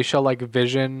episodes, they show like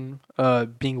Vision,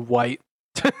 being white,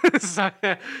 So,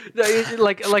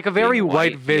 like a very Being white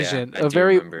white, yeah, Vision, I do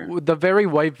remember. the very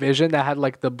white Vision that had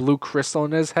like the blue crystal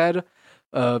in his head.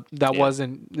 Yeah. That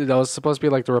was supposed to be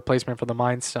like the replacement for the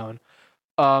Mind Stone.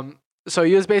 So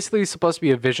he was basically supposed to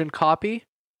be a Vision copy,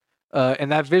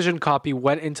 and that Vision copy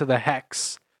went into the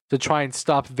Hex to try and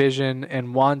stop Vision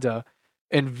and Wanda.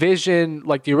 And Vision,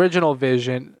 like the original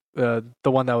Vision, the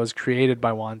one that was created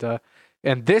by Wanda,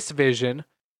 and this Vision,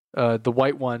 the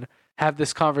white one, have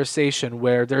this conversation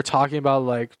where they're talking about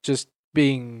like just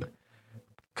being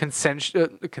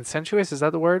consensuous. Is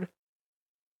that the word?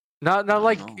 Not I not don't know.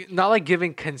 like not like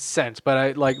giving consent, but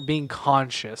I like being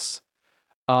conscious.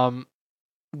 Um,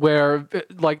 where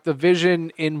like the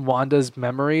Vision in Wanda's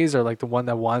memories, or like the one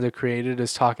that Wanda created,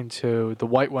 is talking to the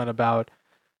white one about,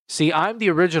 see, I'm the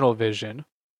original Vision,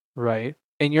 right?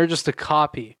 And you're just a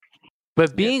copy.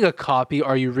 But Yeah. being a copy,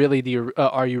 are you really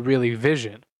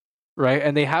Vision, right?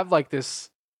 And they have like this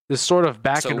sort of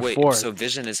back So and wait, so forth.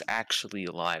 Vision is actually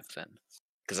alive then?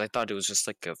 because I thought it was just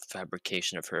like a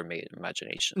fabrication of her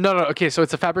imagination. No, okay, so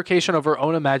it's a fabrication of her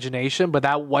own imagination, but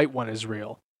that white one is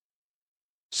real.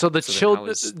 So the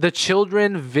the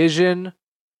children, Vision,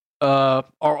 are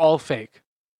all fake.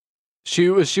 She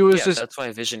was just. That's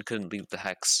why Vision couldn't leave the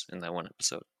hex in that one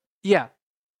episode. Yeah,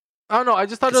 I don't know. I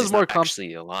just thought it was more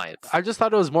actually alive. I just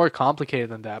thought it was more complicated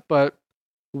than that. But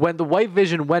when the white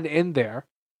Vision went in there,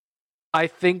 I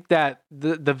think that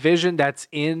the Vision that's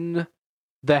in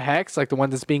the hex, like the one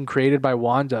that's being created by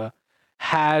Wanda,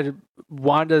 had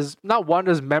not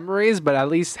Wanda's memories, but at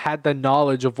least had the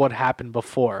knowledge of what happened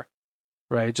before,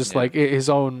 right? Just like his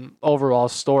own overall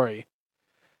story.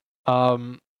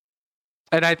 And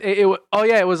it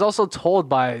was also told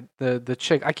by the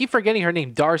chick. I keep forgetting her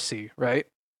name, Darcy, right?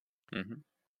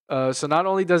 Mm-hmm. So not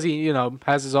only does he,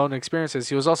 has his own experiences,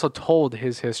 he was also told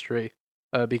his history.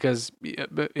 Because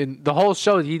in the whole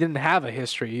show, he didn't have a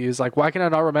history. He was like, "Why can I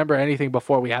not remember anything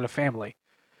before we had a family?"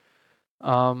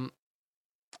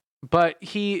 But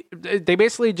they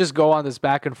basically just go on this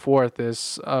back and forth,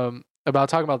 about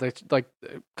talking about like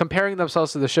comparing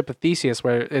themselves to the ship of Theseus,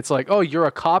 where it's like, "Oh, you're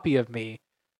a copy of me,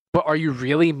 but are you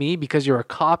really me because you're a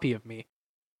copy of me?"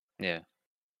 Yeah.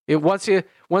 Once you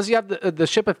have the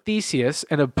ship of Theseus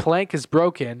and a plank is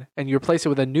broken and you replace it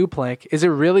with a new plank, is it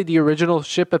really the original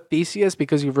ship of Theseus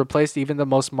because you've replaced even the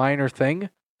most minor thing?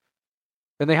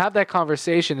 Then they have that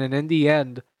conversation, and in the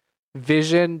end,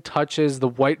 Vision touches the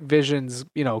white Vision's,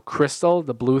 crystal,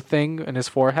 the blue thing in his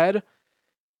forehead,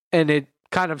 and it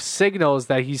kind of signals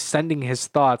that he's sending his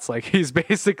thoughts. Like he's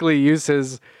basically used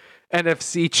his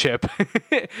NFC chip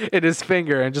in his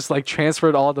finger and just like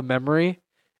transferred all the memory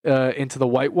into the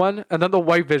white one, and then the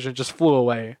white Vision just flew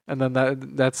away, and then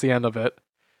that's the end of it.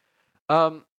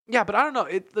 Yeah, but I don't know.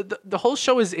 The whole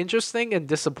show is interesting and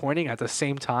disappointing at the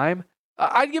same time.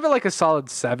 I'd give it like a solid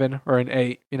 7 or an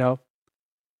 8.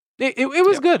 It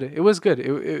was good. It was good.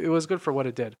 It was good for what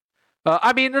it did.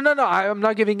 I mean, no. I'm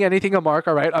not giving anything a mark.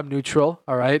 All right, I'm neutral.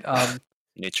 All right.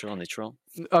 Neutral.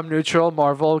 I'm neutral.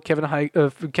 Marvel. Kevin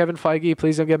Feige.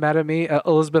 Please don't get mad at me.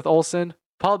 Elizabeth Olsen.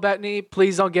 Paul Bettany,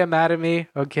 please don't get mad at me,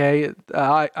 okay?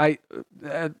 I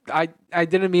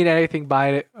didn't mean anything by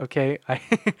it, okay? I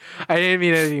didn't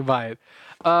mean anything by it.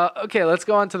 Okay, let's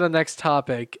go on to the next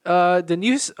topic. The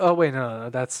news. Oh wait, no,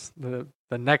 that's the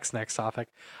next topic.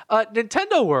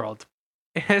 Nintendo World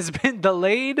has been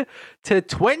delayed to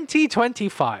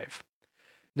 2025.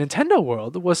 Nintendo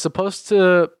World was supposed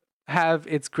to have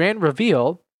its grand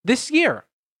reveal this year.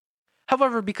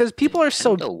 However, because people are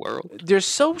they're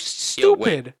so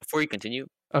stupid. Wait, before you continue,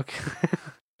 okay,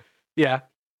 yeah,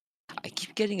 I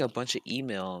keep getting a bunch of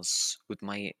emails with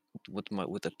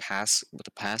the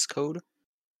passcode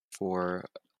for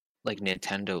like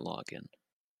Nintendo login.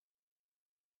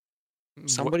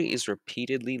 Somebody is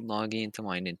repeatedly logging into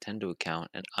my Nintendo account,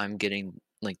 and I'm getting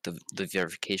like the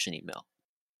verification email.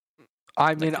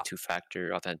 I mean, the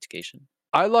 2-factor authentication.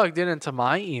 I logged into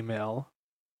my email.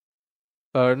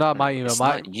 Not my email. It's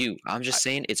not you. I'm just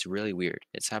saying it's really weird.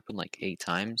 It's happened like 8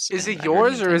 times. Is it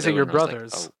yours or is it your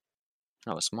brother's? Like,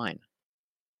 no, it's mine.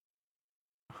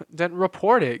 Then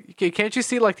report it. Can't you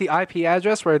see like the IP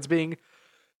address where it's being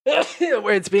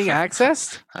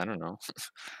accessed? I don't know.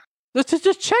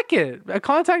 Just check it.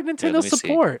 Contact Nintendo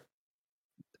support.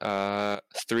 See.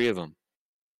 3 of them.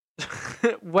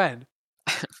 When?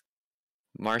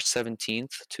 March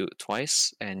 17th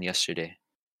twice and yesterday.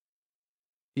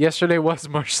 Yesterday was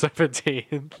March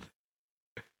 17th.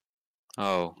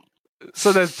 Oh.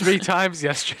 So that's 3 times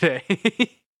yesterday.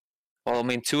 Well, I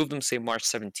mean, 2 of them say March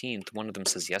 17th. 1 of them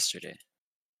says yesterday.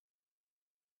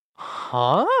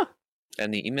 Huh?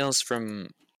 And the email's from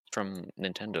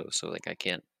Nintendo, so like I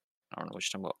don't know what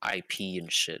you're talking about. IP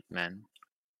and shit, man.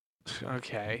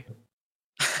 Okay.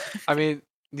 I mean,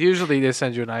 usually they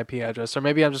send you an IP address, or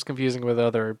maybe I'm just confusing with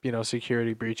other,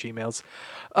 security breach emails.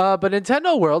 But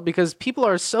Nintendo World, because people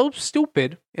are so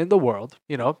stupid in the world,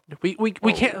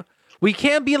 we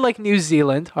can't be like New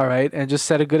Zealand, all right, and just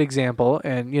set a good example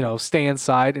and stay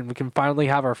inside, and we can finally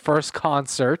have our first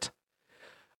concert.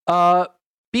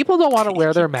 People don't want to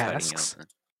wear their masks.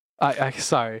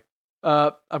 Sorry.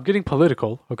 I'm getting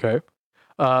political. Okay.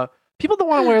 People don't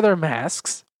want to wear their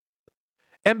masks,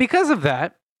 and because of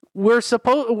that, we're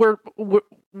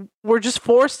just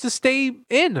forced to stay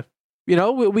in.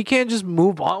 We can't just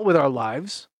move on with our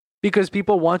lives because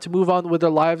people want to move on with their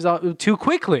lives too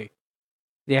quickly.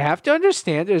 You have to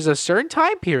understand there's a certain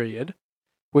time period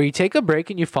where you take a break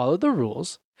and you follow the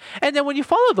rules. And then when you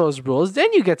follow those rules,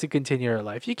 then you get to continue your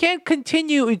life. You can't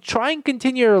try and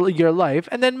continue your life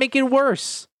and then make it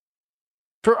worse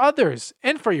for others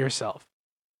and for yourself.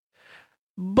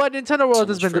 But Nintendo So World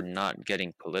has much been for not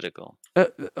getting political.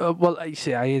 well. You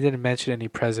see, I didn't mention any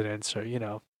presidents or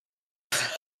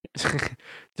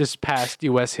just past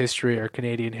U.S. history or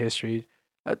Canadian history.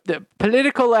 The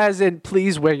political, as in,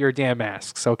 please wear your damn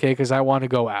masks, okay? Because I want to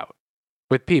go out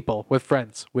with people, with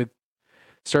friends, with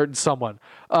certain someone.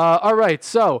 All right,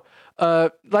 so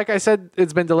like I said,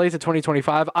 it's been delayed to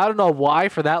 2025. I don't know why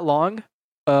for that long.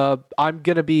 I'm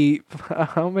gonna be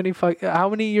how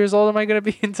many years old am I gonna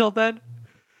be until then?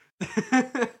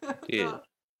 Dude,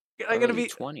 I'm gonna early be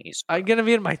 20s, I'm bro. gonna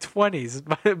be in my 20s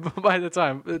by the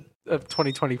time of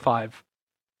 2025.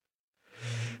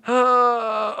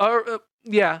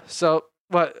 Yeah. So,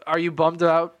 what are you bummed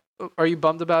out? Are you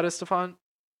bummed about it, Stefan?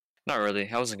 Not really.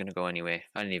 I wasn't gonna go anyway.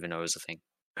 I didn't even know it was a thing.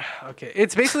 Okay,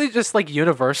 it's basically just like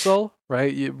Universal,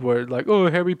 right? We're like, oh,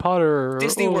 Harry Potter, or,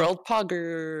 Disney oh. World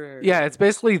Pogger. Yeah, it's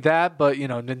basically that, but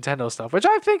Nintendo stuff, which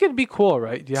I think it'd be cool,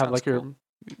 right? You have Sounds like your cool.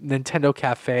 Nintendo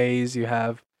cafes. You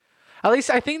have, at least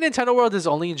I think Nintendo World is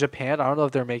only in Japan. I don't know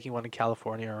if they're making one in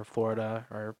California or Florida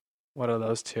or one of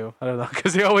those two. I don't know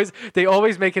because they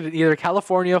always make it in either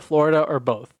California, Florida, or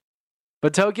both.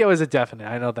 But Tokyo is a definite.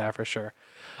 I know that for sure.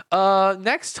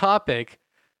 Next topic,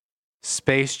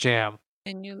 Space Jam.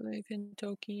 And you live in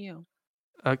Tokyo.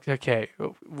 Okay,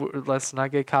 let's not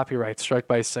get copyright struck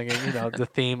by singing, the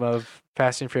theme of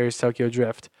Fast and Furious Tokyo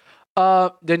Drift.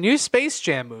 The new Space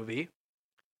Jam movie.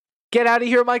 Get out of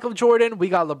here, Michael Jordan. We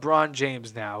got LeBron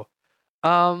James now.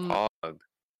 Pog.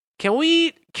 Can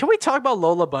we talk about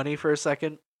Lola Bunny for a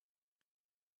second?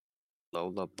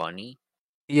 Lola Bunny?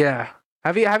 Yeah.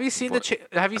 Have you seen What?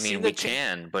 have you I seen mean, the we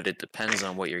can, but it depends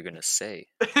on what you're gonna say.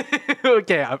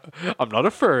 Okay, I'm not a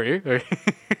furry.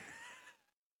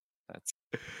 That's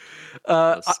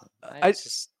uh,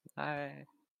 listen. I,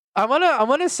 I I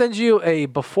wanna send you a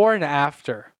before and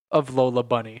after of Lola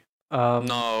Bunny.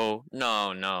 no.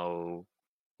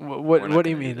 What We're not what do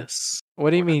you gonna do mean? this.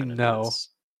 What do you We're not mean gonna do no? this.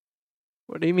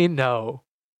 What do you mean no?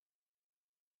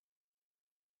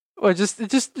 Well,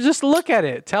 just look at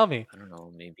it. Tell me. I don't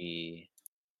know. Maybe.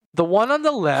 The one on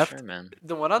the left, Sure, man.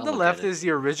 the one on I'll the look at left it. is the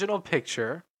original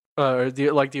picture,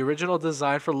 the original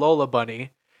design for Lola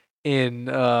Bunny in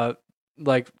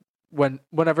like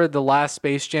whenever the last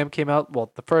Space Jam came out.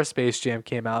 Well, the first Space Jam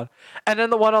came out, and then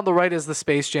the one on the right is the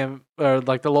Space Jam or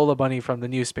like the Lola Bunny from the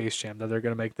new Space Jam that they're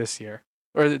gonna make this year,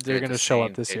 or they're They're gonna the show up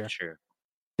same this year. picture.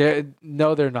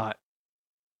 No, they're not.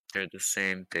 They're the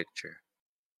same picture.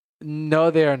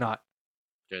 No, they are not.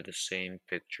 They're the same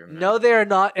picture, man. No, they are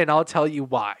not, and I'll tell you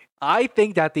why. I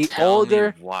think that the Tell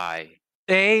older me why.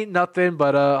 ain't nothing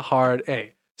but a hard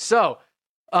A. So,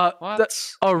 the What?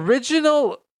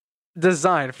 original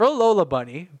design for Lola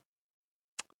Bunny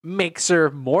makes her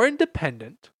more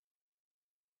independent,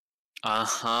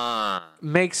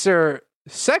 makes her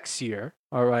sexier.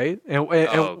 All right, and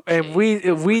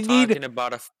we need talking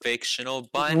about a fictional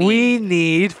bunny. we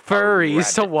need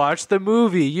furries to rabbit. watch the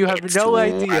movie. You have It's no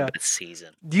idea. rabbit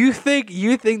season. Do you think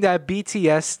that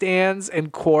BTS stands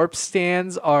and Corpse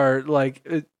stands are like?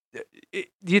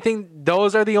 Do you think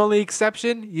those are the only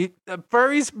exception?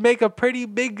 Furries make a pretty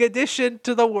big addition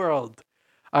to the world.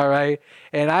 All right,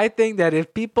 and I think that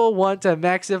if people want to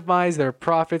maximize their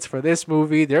profits for this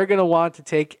movie, they're gonna want to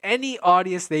take any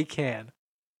audience they can,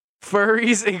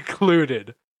 furries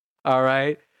included. All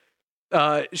right,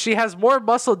 she has more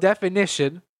muscle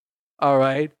definition. All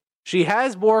right. She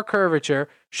has more curvature.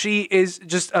 She is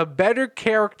just a better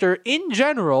character in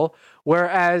general.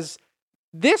 Whereas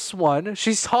this one,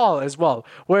 she's tall as well.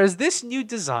 Whereas this new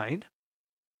design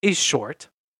is short,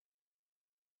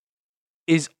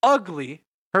 is ugly.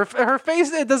 Her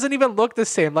face, it doesn't even look the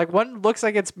same. Like one looks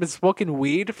like it's been smoking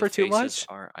weed for too much. Faces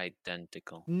are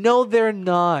identical. No, they're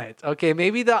not. Okay,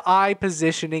 maybe the eye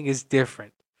positioning is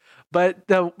different, but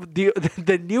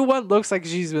the new one looks like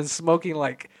she's been smoking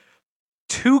like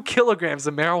 2 kilograms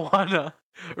of marijuana,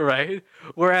 right?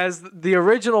 Whereas the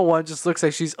original one just looks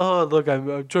like she's, oh, look,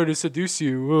 I'm trying to seduce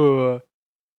you. Ugh.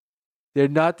 They're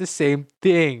not the same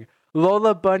thing.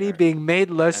 Lola Bunny They're being made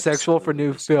less sexual for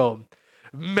new absolutely film.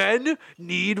 Men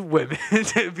need women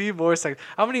to be more sex.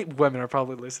 How many women are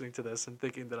probably listening to this and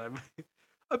thinking that I'm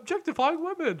objectifying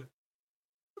women?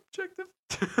 Objective.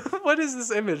 What is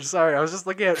this image? Sorry, I was just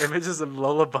looking at images of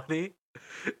Lola Bunny,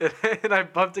 and I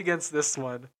bumped against this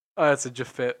one. Oh, it's a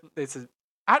Jafif. It's a.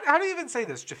 How do you even say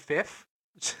this? Jafif.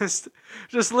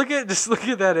 Just look at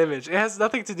that image. It has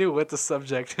nothing to do with the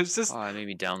subject. It's just. Oh, I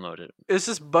maybe download it. It's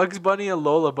just Bugs Bunny and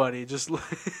Lola Bunny. Just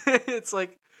it's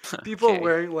like people Okay.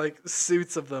 wearing like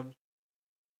suits of them.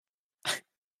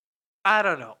 I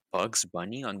don't know. Bugs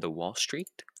Bunny on the Wall Street?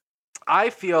 I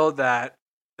feel that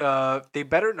they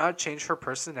better not change her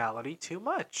personality too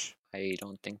much. I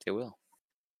don't think they will.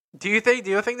 Do you think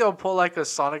they'll pull like a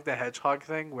Sonic the Hedgehog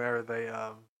thing where they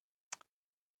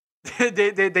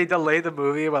they delay the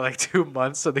movie by like 2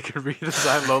 months so they can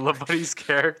redesign Lola Bunny's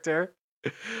character?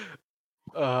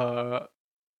 All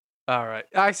right.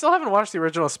 I still haven't watched the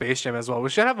original Space Jam as well. We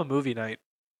should have a movie night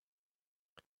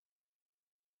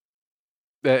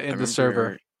in the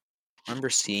server. I remember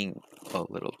seeing a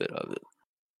little bit of it.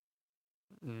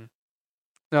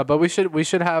 No, but we should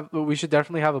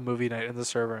definitely have a movie night in the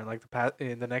server in like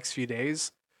in the next few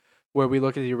days, where we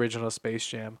look at the original Space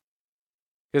Jam.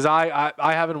 Because I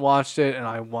haven't watched it and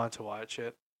I want to watch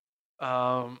it.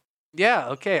 Yeah,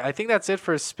 okay. I think that's it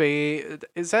for Space.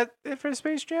 Is that it for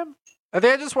Space Jam? I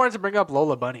think I just wanted to bring up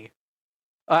Lola Bunny.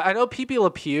 I know Pepe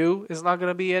Le Pew is not going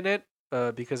to be in it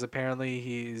because apparently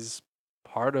he's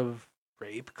part of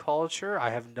rape culture.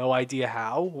 I have no idea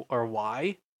how or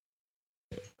why.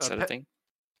 Is that a thing?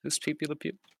 Who's Pepe Le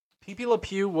Pew? Pepe Le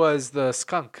Pew was the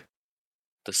skunk.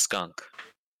 The skunk.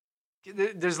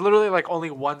 There's literally like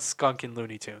only one skunk in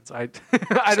Looney Tunes. I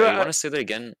So you want to say that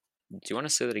again? Do you want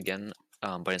to say that again?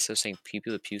 But instead of saying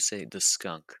Pepe Le Pew, say the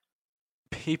skunk.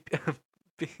 Pepe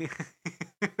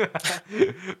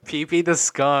the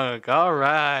skunk. All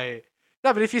right.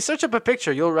 No, but if you search up a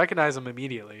picture, you'll recognize him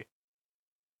immediately.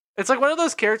 It's like one of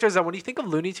those characters that when you think of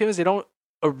Looney Tunes, they don't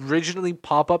originally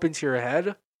pop up into your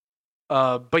head,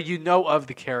 but you know of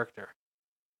the character.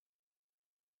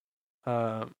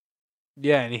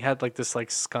 Yeah, and he had like this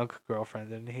like skunk girlfriend,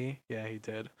 didn't he? Yeah, he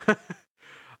did.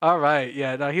 All right.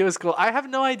 Yeah, no, he was cool. I have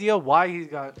no idea why he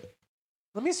got.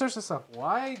 Let me search this up.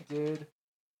 Why did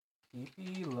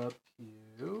Pepe Le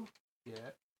Pew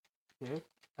get kicked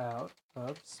out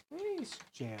of Space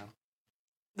Jam?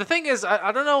 The thing is,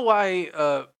 I don't know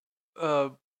why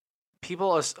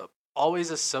people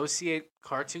always associate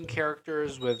cartoon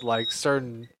characters with like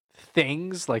certain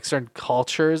things, like certain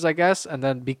cultures, I guess, and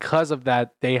then because of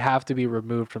that, they have to be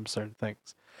removed from certain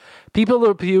things. Pepe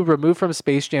Le Pew removed from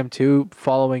Space Jam 2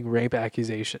 following rape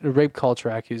culture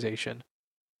accusation.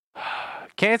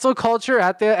 Cancel culture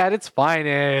at its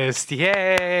finest.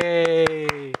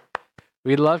 Yay!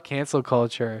 We love cancel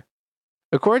culture.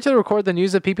 According to the record, the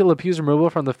news of Pepe Le Pew's removal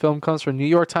from the film comes from New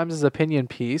York Times' opinion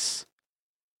piece.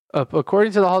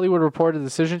 According to the Hollywood Reporter, the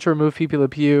decision to remove Pepe Le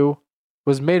Pew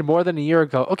was made more than a year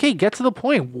ago. Okay, get to the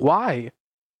point. Why?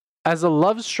 As a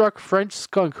love-struck French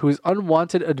skunk whose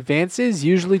unwanted advances,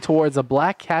 usually towards a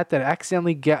black cat that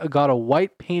accidentally got a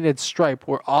white painted stripe,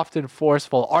 were often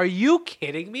forceful. Are you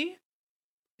kidding me?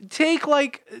 Take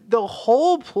like the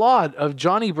whole plot of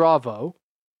Johnny Bravo,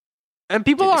 and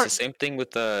people are. It's the same thing with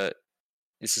the.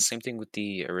 It's the same thing with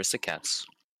the Aristocats.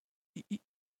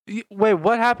 Wait,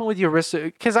 what happened with the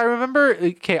Aristocats? Because I remember.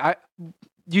 Okay,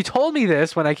 you told me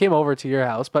this when I came over to your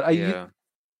house, but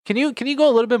can you go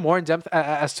a little bit more in depth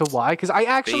as to why? Because I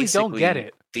actually don't get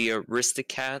it. The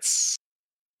Aristocats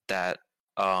that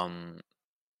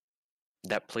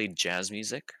played jazz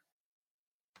music.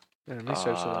 Yeah, let me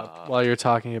search it up while you're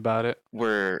talking about it.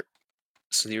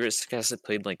 So the Aristocats that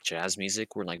played like jazz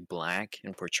music were like black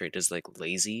and portrayed as like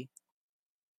lazy.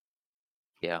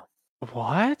 Yeah.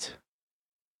 What?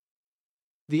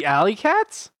 The Alley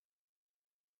Cats?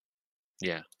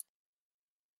 Yeah.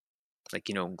 Like,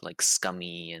 like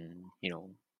scummy and,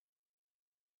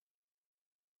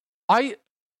 I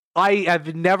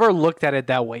have never looked at it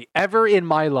that way ever in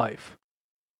my life.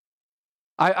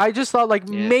 I just thought like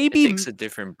maybe it takes a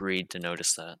different breed to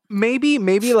notice that. Maybe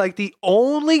like the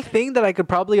only thing that I could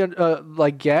probably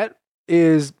like get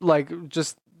is like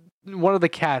just one of the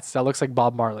cats that looks like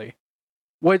Bob Marley.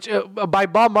 Which by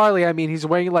Bob Marley I mean he's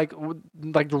wearing like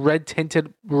red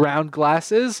tinted round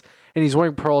glasses and he's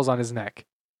wearing pearls on his neck.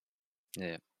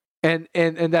 Yeah. And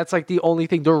that's like the only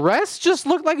thing. The rest just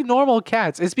look like normal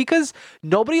cats. It's because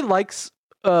nobody likes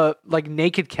like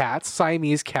naked cats,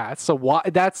 Siamese cats. So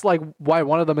that's like why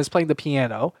one of them is playing the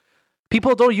piano.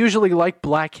 People don't usually like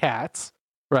black cats,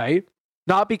 right?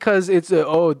 Not because it's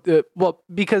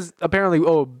because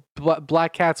apparently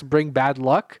black cats bring bad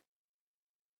luck.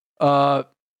 And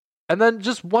then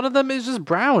just one of them is just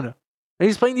brown, and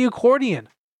he's playing the accordion.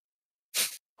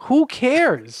 Who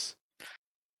cares?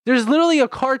 There's literally a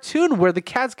cartoon where the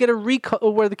cats get a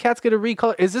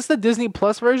recolor. Is this the Disney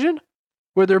Plus version,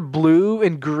 where they're blue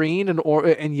and green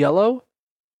and yellow?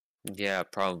 Yeah,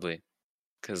 probably.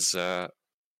 Because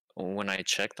when I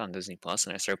checked on Disney Plus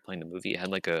and I started playing the movie, it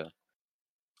had like a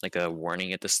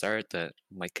warning at the start that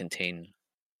might contain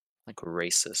like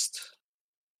racist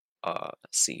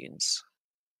scenes.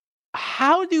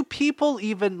 How do people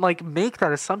even like make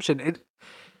that assumption?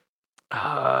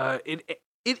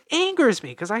 it angers me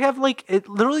because I have like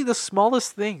literally the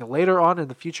smallest thing later on in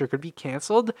the future could be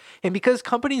canceled, and because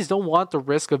companies don't want the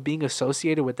risk of being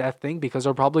associated with that thing because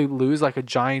they'll probably lose like a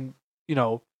giant,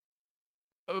 a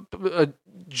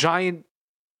giant,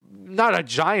 not a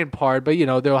giant part, but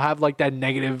they'll have like that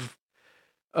negative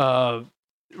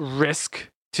risk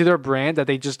to their brand that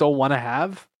they just don't want to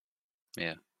have.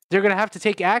 Yeah, they're gonna have to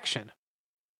take action.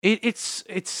 It's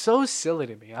so silly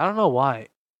to me. I don't know why.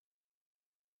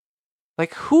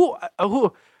 Like who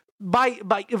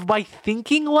by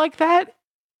thinking like that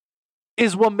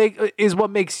is what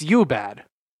makes you bad.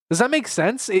 Does that make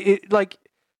sense? Like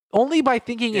only by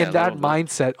thinking in that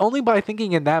mindset,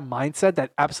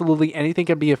 that absolutely anything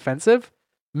can be offensive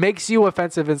makes you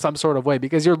offensive in some sort of way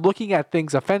because you're looking at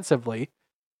things offensively.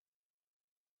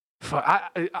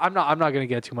 I'm not going to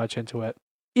get too much into it.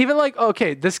 Even like,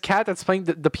 okay, this cat that's playing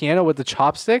the piano with the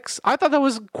chopsticks, I thought that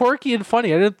was quirky and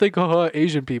funny. I didn't think,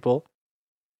 Asian people.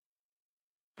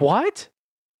 What?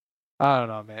 I don't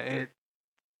know, man.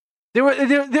 They were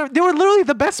literally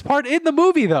the best part in the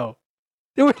movie, though.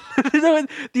 They were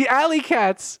the alley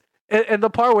cats and the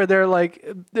part where they're like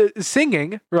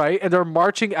singing, right, and they're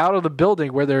marching out of the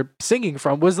building where they're singing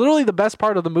from was literally the best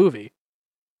part of the movie.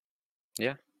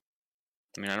 Yeah,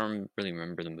 I mean, I don't really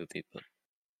remember the movie, but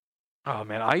oh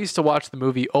man, I used to watch the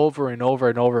movie over and over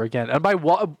and over again, and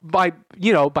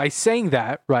by saying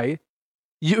that, right,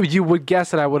 you would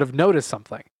guess that I would have noticed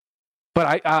something,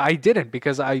 but I didn't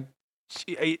because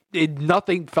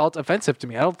nothing felt offensive to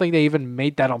me. I don't think they even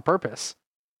made that on purpose.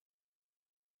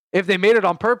 If they made it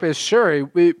on purpose, sure,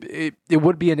 it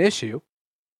would be an issue.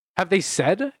 Have they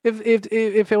said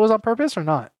if it was on purpose or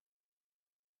not?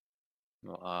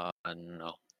 No, I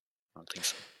don't think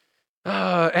so.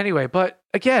 Anyway, but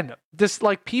again, this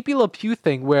like Pepe Le Pew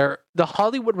thing where the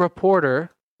Hollywood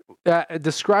Reporter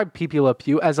described Pepe Le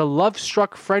Pew as a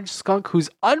love-struck French skunk whose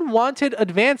unwanted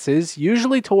advances,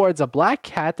 usually towards a black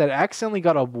cat that accidentally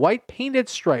got a white painted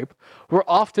stripe, were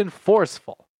often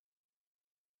forceful.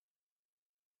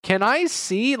 Can I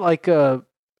see like a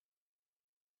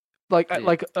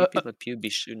Pepe Le Pew be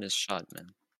shooting his shot,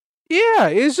 man? Yeah,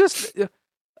 it's just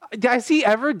has he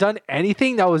ever done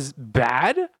anything that was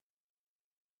bad?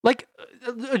 Like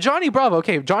Johnny Bravo.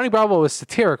 Okay, Johnny Bravo was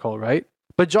satirical, right?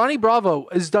 But Johnny Bravo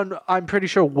has done, I'm pretty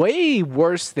sure, way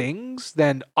worse things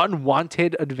than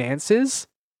unwanted advances.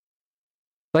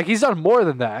 Like he's done more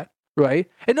than that, right?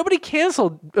 And nobody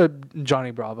canceled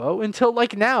Johnny Bravo until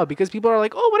like now because people are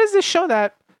like, oh, what is this show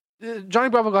that Johnny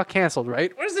Bravo got canceled,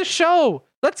 right? What is this show?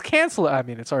 Let's cancel it. I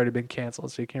mean, it's already been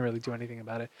canceled, so you can't really do anything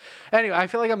about it. Anyway, I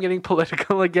feel like I'm getting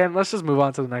political again. Let's just move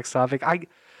on to the next topic.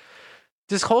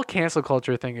 This whole cancel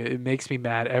culture thing, it makes me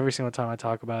mad every single time I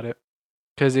talk about it.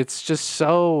 Because it's just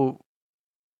so...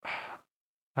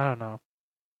 I don't know.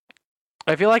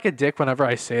 I feel like a dick whenever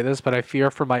I say this, but I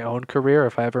fear for my own career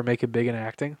if I ever make it big in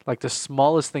acting. Like the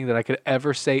smallest thing that I could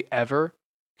ever say ever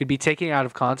could be taken out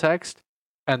of context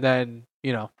and then,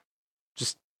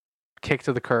 just kicked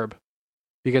to the curb.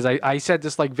 Because I said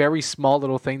this like very small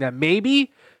little thing that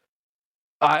maybe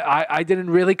I didn't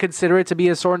really consider it to be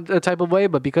a certain type of way,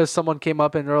 but because someone came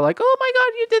up and they're like, "Oh my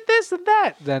god, you did this and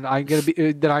that," then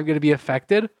I'm gonna be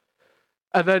affected,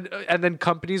 and then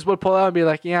companies would pull out and be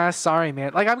like, "Yeah, sorry,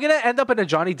 man." Like I'm gonna end up in a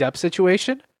Johnny Depp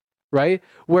situation, right,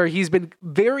 where he's been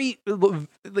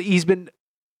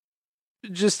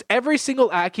just every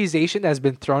single accusation that has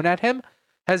been thrown at him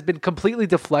has been completely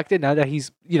deflected now that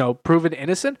he's proven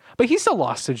innocent, but he still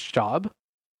lost his job,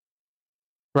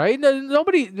 right?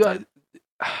 Nobody.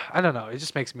 I don't know. It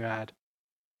just makes me mad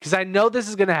because I know this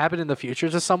is going to happen in the future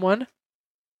to someone,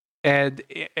 and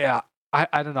yeah,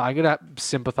 I don't know. I'm gonna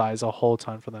sympathize a whole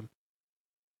ton for them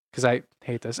because I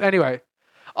hate this. Anyway,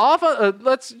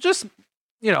 let's just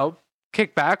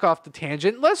kick back off the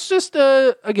tangent. Let's just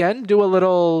again do a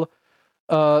little.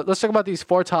 Let's talk about these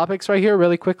 4 topics right here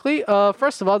really quickly.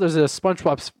 First of all, there's a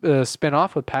SpongeBob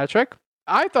spin-off with Patrick.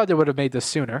 I thought they would have made this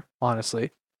sooner, honestly.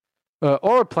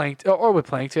 Or with Plankton,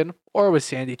 or with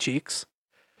Sandy Cheeks,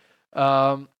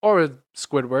 or with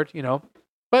Squidward,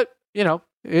 But,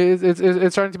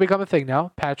 it's starting to become a thing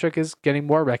now. Patrick is getting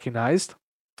more recognized,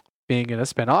 being in a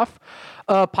spinoff.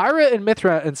 Pyra and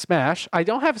Mithra and Smash. I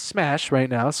don't have Smash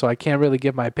right now, so I can't really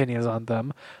give my opinions on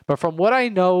them. But from what I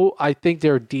know, I think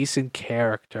they're decent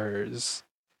characters.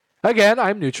 Again,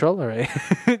 I'm neutral, all right?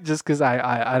 Just because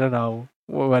I don't know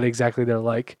what exactly they're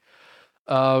like.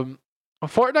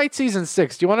 Fortnite Season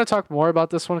 6. Do you want to talk more about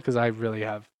this one? Because I really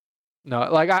have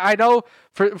no. Like I know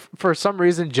for some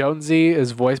reason Jonesy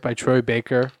is voiced by Troy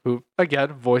Baker, who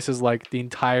again voices like the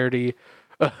entirety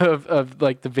of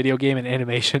like the video game and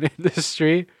animation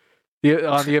industry.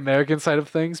 on the American side of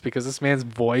things, because this man's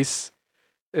voice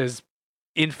is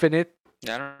infinite.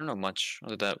 Yeah, I don't know much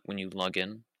other than that when you log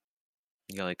in,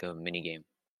 you get like a mini game,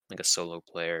 like a solo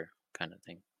player kind of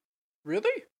thing.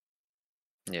 Really?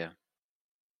 Yeah.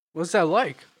 What's that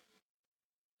like?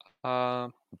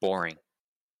 Boring.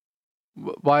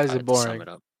 Why is If I it had to sum boring? it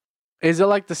up. Is it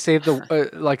like the save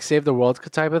the world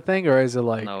type of thing, or is it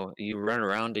like No, you run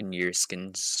around and your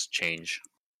skins change.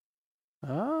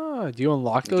 do you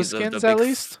unlock Like those the skins at big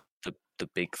least? the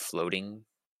big floating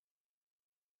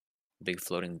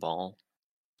ball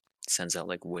sends out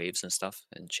like waves and stuff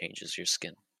and changes your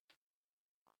skin.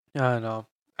 I don't know.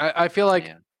 I feel like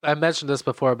Yeah. I mentioned this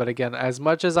before, but again, as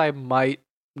much as I might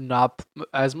not,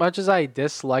 as much as I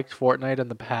disliked Fortnite in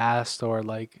the past, or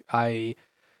like I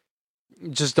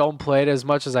just don't play it as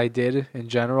much as I did in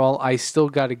general, I still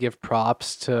got to give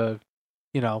props to,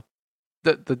 you know,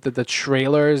 the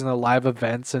trailers and the live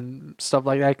events and stuff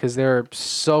like that, because they're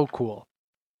so cool.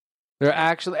 They're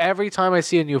actually, every time I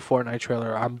see a new Fortnite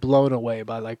trailer, I'm blown away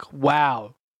by like,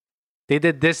 wow, they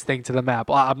did this thing to the map.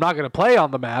 Well, I'm not gonna play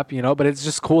on the map, but it's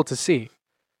just cool to see.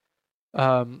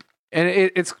 And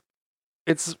it's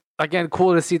again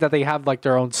cool to see that they have like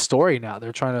their own story now.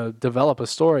 They're trying to develop a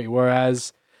story,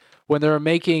 whereas when they were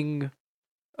making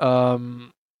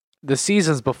the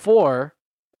seasons before,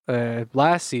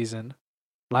 last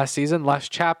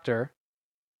chapter,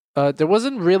 there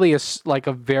wasn't really like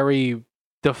a very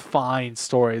defined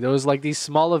story. There was like these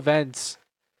small events,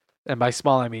 and by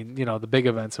small I mean the big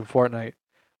events in Fortnite,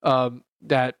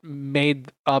 that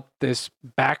made up this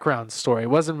background story.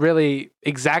 It wasn't really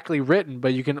exactly written,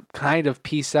 but you can kind of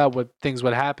piece out what things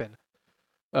would happen,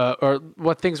 or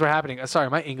what things were happening. Sorry,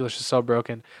 my English is so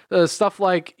broken. Stuff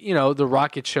like the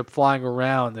rocket ship flying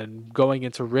around and going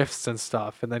into rifts and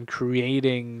stuff, and then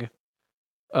creating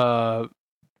uh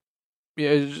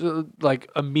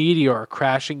like a meteor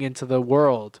crashing into the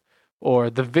world, or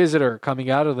the visitor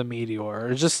coming out of the meteor,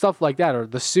 or just stuff like that, or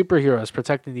the superheroes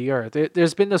protecting the earth.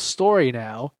 There's been a story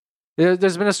now.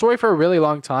 There's been a story for a really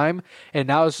long time, and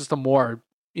now it's just a more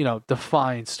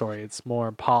defined story. It's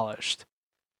more polished.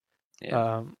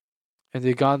 Yeah. And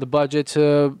they got the budget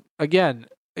to, again,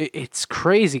 it's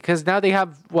crazy because now they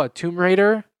have what, Tomb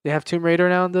Raider? They have Tomb Raider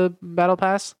now in the Battle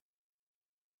Pass.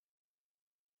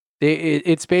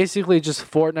 It's basically just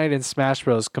Fortnite and Smash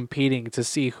Bros competing to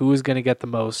see who's gonna get the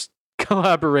most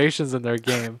collaborations in their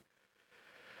game.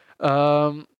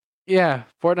 Yeah,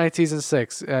 Fortnite Season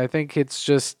 6. I think it's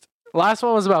just, last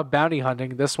one was about bounty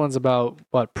hunting. This one's about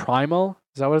what, Primal?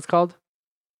 Is that what it's called?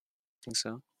 I think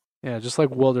so. Yeah, just like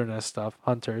wilderness stuff,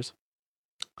 hunters.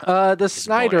 The He's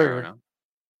Snyder.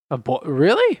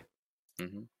 Really?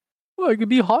 Mm-hmm. Well, I could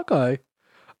be Hawkeye.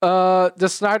 The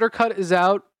Snyder Cut is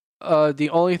out. The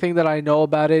only thing that I know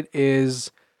about it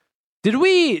is, did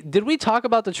we talk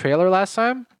about the trailer last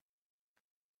time?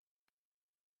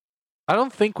 I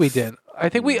don't think we did. I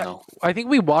think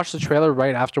we watched the trailer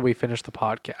right after we finished the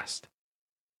podcast.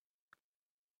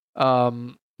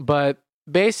 But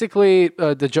basically,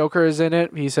 the Joker is in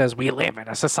it. He says, "We live in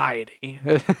a society."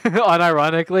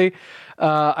 Unironically,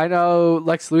 I know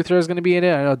Lex Luthor is going to be in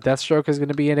it. I know Deathstroke is going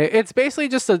to be in it. It's basically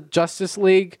just a Justice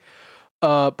League,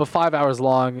 but 5 hours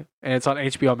long, and it's on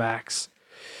HBO Max.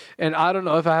 And I don't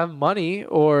know if I have money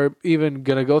or even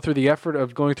gonna go through the effort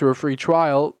of going through a free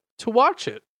trial to watch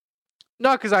it.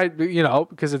 Not because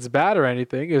because it's bad or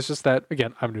anything. It's just that,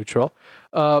 again, I'm neutral.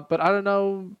 But I don't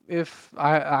know if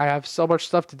I have so much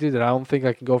stuff to do that I don't think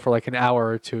I can go for like an hour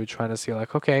or two trying to see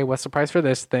like, okay, what's the price for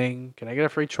this thing? Can I get a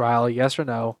free trial? Yes or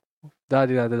no? Da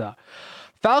da da da.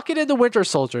 Falcon and the Winter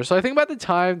Soldier. So I think by the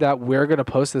time that we're gonna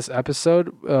post this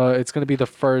episode, it's gonna be the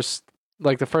first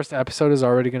episode is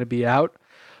already gonna be out.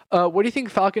 What do you think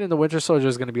Falcon and the Winter Soldier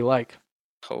is gonna be like?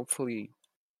 Hopefully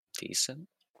decent.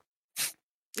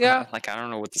 Yeah. Like, I don't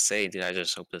know what to say, dude. I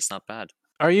just hope it's not bad.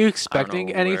 Are you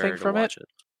expecting anything from it?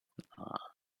 I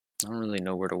don't really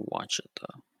know where to watch it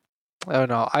though. I don't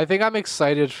know. I think I'm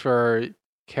excited for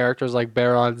characters like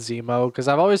Baron Zemo, because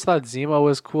I've always thought Zemo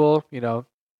was cool.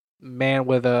 Man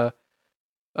with a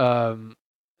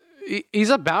he's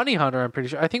a bounty hunter. I'm pretty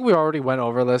sure. I think we already went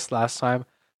over this last time,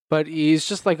 but he's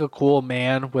just like a cool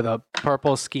man with a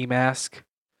purple ski mask.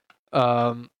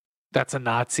 That's a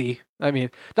Nazi. I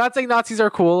mean, not saying Nazis are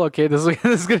cool. Okay, this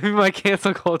is gonna be my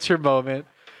cancel culture moment.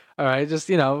 All right, just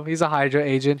he's a Hydra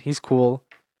agent. He's cool.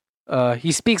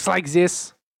 He speaks like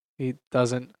this. He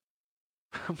doesn't.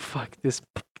 Fuck, this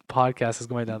podcast is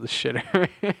going down the shitter.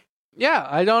 Yeah,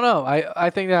 I don't know. I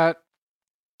think that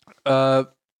we're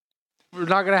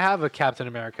not gonna have a Captain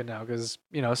America now because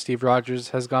Steve Rogers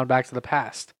has gone back to the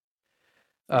past.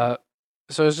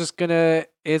 So it's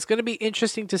gonna be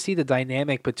interesting to see the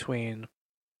dynamic between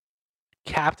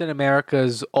Captain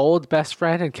America's old best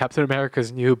friend and Captain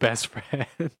America's new best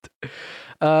friend.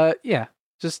 Yeah,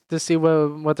 just to see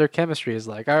what their chemistry is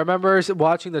like. I remember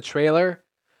watching the trailer,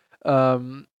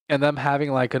 and them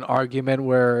having like an argument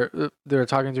where they were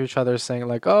talking to each other, saying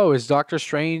like, "Oh, is Doctor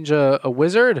Strange a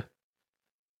wizard?"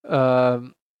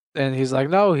 Um, and he's like,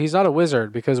 "No, he's not a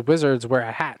wizard because wizards wear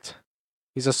a hat.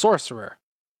 He's a sorcerer."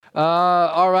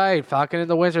 All right, Falcon and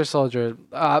the Winter Soldier.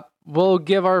 We'll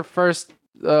give our first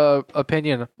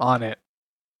opinion on it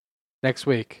next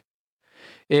week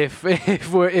if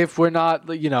we're not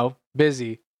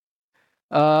busy.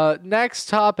 Next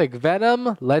topic: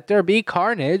 Venom: Let There Be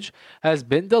Carnage has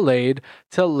been delayed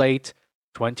till late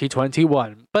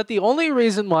 2021. But the only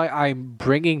reason why I'm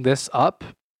bringing this up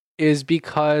is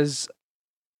because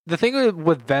the thing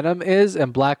with Venom is,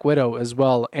 and Black Widow as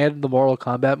well, and the Mortal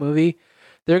Kombat movie,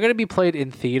 they're going to be played in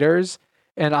theaters,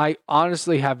 and I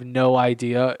honestly have no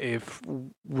idea if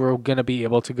we're going to be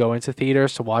able to go into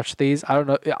theaters to watch these. I don't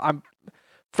know. I'm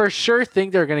for sure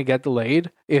think they're going to get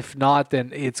delayed. If not,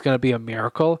 then it's going to be a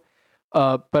miracle.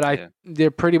 But they're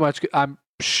pretty much. I'm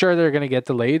sure they're going to get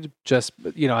delayed, just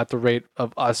at the rate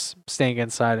of us staying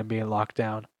inside and being locked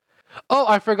down. Oh,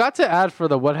 I forgot to add for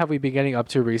the "What have we been getting up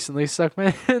to recently"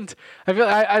 segment.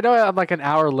 I know I'm like an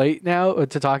hour late now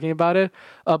to talking about it,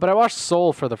 but I watched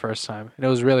Soul for the first time, and it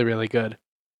was really, really good.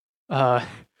 Uh,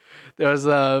 there's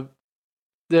a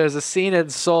scene in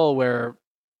Soul where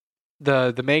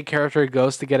the main character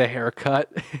goes to get a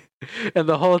haircut, and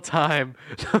the whole time,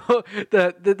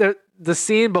 the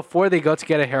scene before they go to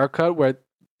get a haircut where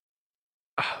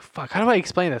how do I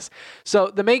explain this?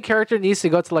 So the main character needs to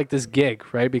go to like this gig,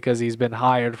 right? Because he's been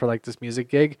hired for like this music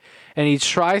gig, and he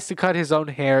tries to cut his own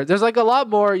hair. There's like a lot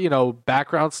more,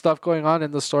 background stuff going on in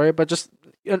the story, but just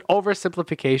an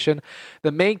oversimplification.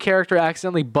 The main character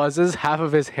accidentally buzzes half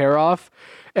of his hair off,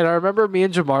 and I remember me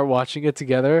and Jamar watching it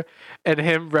together, and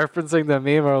him referencing the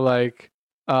meme or like,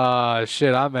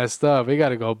 shit, I messed up. We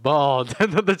gotta go bald,"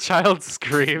 and then the child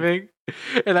screaming.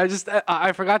 And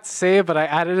I forgot to say it, but I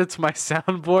added it to my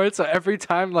soundboard. So every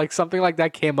time like something like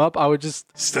that came up, I would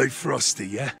just stay frosty,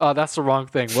 yeah? Oh, that's the wrong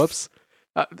thing. Whoops.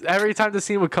 Every time the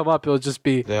scene would come up, it would just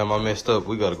be, "Damn, I messed up.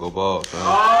 We gotta go bald."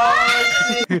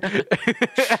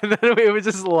 and then we would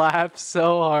just laugh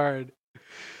so hard.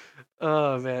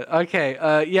 Oh man.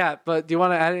 Okay. Yeah. But do you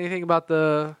want to add anything about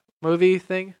the movie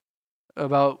thing?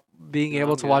 About being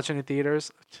able to watch in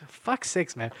theaters? Fuck's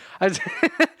sakes, man.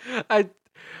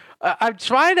 I'm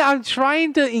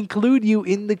trying to include you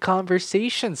in the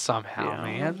conversation somehow,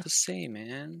 man. To say,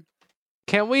 man.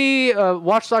 Can we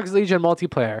Watch Dogs Legion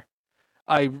multiplayer?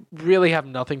 I really have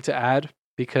nothing to add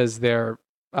because I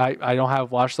don't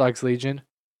have Watch Dogs Legion.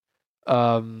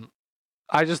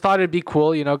 I just thought it'd be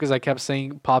cool, because I kept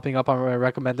seeing popping up on my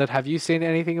recommended. Have you seen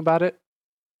anything about it?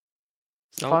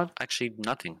 No, actually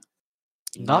nothing.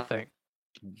 Nothing.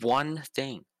 One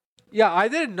thing. Yeah, I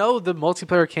didn't know the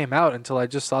multiplayer came out until I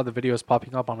just saw the videos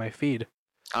popping up on my feed.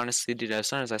 Honestly, dude, as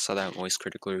soon as I saw that voice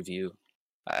critical review,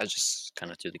 I just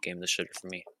kind of threw the game to shitter for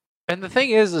me. And the thing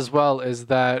is, as well, is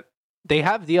that they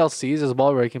have DLCs as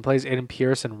well where you can play as Aiden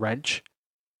Pierce and Wrench.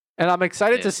 And I'm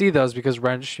excited to see those because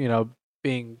Wrench,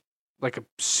 being like a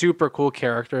super cool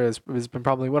character, has been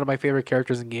probably one of my favorite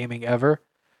characters in gaming ever.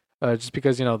 Just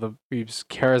because, he's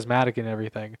charismatic and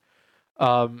everything.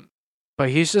 But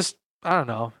he's just, I don't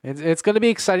know. It's going to be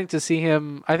exciting to see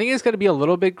him. I think he's going to be a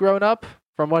little bit grown up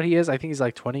from what he is. I think he's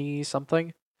like 20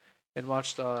 something in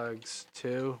Watch Dogs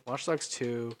 2. Watch Dogs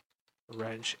 2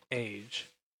 Wrench age.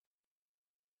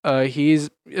 He's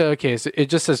okay, so it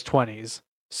just says 20s.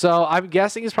 So I'm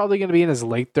guessing he's probably going to be in his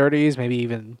late 30s, maybe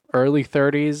even early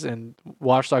 30s in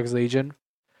Watch Dogs Legion.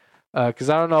 Because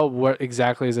I don't know what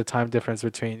exactly is the time difference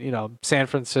between, San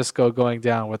Francisco going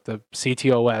down with the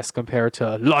CTOS compared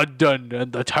to London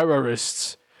and the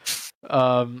terrorists.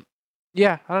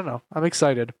 Yeah, I don't know. I'm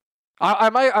excited. I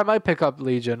might pick up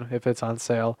Legion if it's on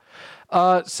sale.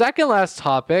 Second last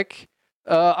topic.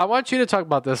 I want you to talk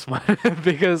about this one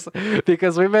because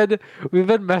we've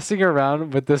been messing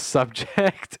around with this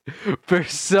subject for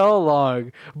so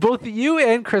long. Both you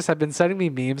and Chris have been sending me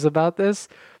memes about this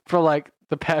for like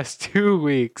the past 2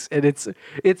 weeks, and it's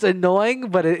annoying,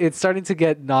 but it's starting to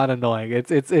get not annoying.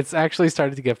 It's actually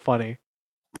starting to get funny.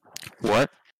 What?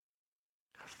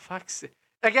 Fuck's sake.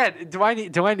 Again, do I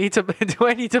need to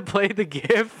play the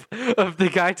GIF of the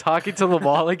guy talking to the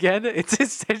wall again? It's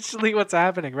essentially what's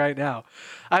happening right now.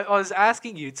 I was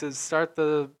asking you to start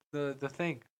the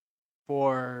thing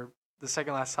for the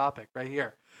second last topic right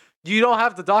here. You don't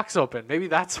have the docs open. Maybe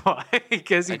that's why.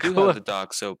 Because you I do have the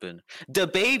docs open. The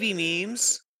baby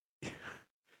memes. Yeah,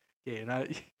 you're not.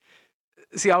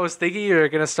 See, I was thinking you were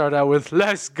gonna start out with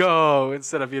 "Let's go"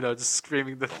 instead of just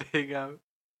screaming the thing out.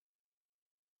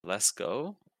 Let's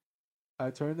go. I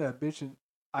turned that bitch in.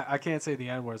 I can't say the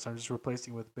N word, so I'm just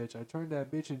replacing it with bitch. I turned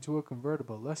that bitch into a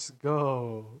convertible. Let's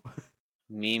go.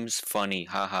 Memes funny,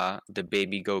 haha. The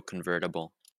baby go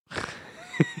convertible.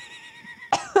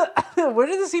 Where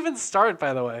did this even start,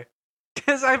 by the way?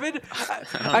 Because I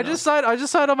don't just saw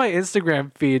it on my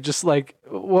Instagram feed. Just like,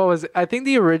 what was it? I think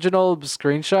the original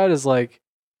screenshot is like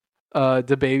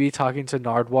the baby talking to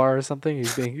Nardwar or something.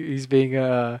 He's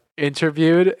being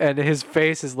interviewed, and his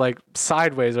face is like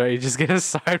sideways, right? You just get a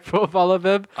side profile of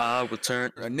him, I will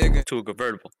turn a nigga to a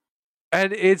convertible.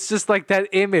 and it's just like that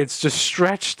image just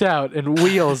stretched out and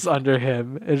wheels under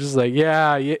him. It's just like,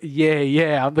 yeah,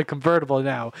 I'm the convertible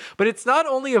now. But it's not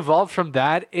only evolved from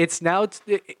that. It's now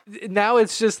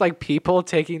it's just like people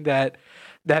taking that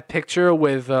picture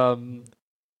with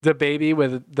the baby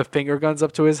with the finger guns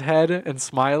up to his head and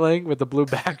smiling with the blue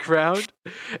background,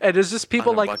 and there's just people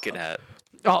On a like bucket hat.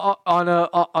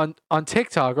 on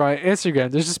TikTok or on Instagram.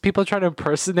 There's just people trying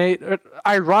to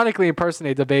ironically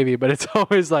impersonate the baby, but it's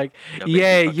always like, The baby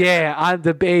yeah, bucket yeah, I'm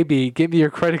the baby. Give me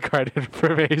your credit card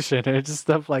information or just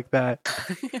stuff like that.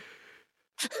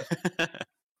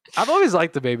 I've always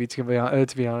liked the baby to be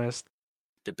honest.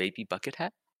 The baby bucket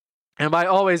hat? And by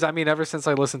always, I mean ever since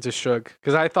I listened to Suge,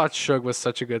 because I thought Suge was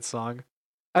such a good song.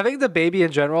 I think the baby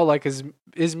in general, like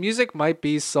his music might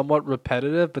be somewhat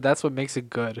repetitive, but that's what makes it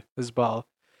good as well.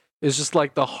 It's just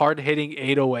like the hard hitting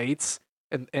 808s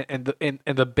and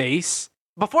the bass.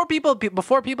 Before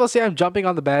people say I'm jumping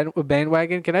on the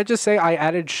bandwagon, can I just say I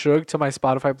added Suge to my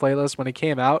Spotify playlist when it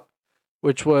came out,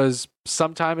 which was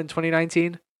sometime in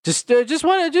 2019. Just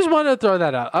want to throw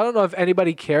that out. I don't know if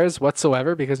anybody cares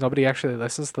whatsoever because nobody actually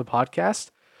listens to the podcast.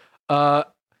 Oh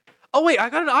wait, I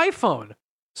got an iPhone,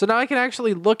 so now I can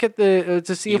actually look at the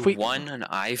to see if we won an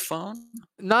iPhone.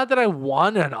 Not that I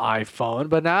won an iPhone,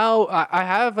 but now I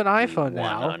have an iPhone You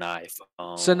now. won an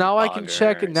iPhone. So now I can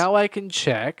check. Buggers. Now I can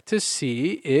check to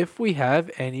see if we have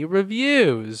any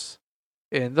reviews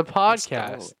in the Let's go.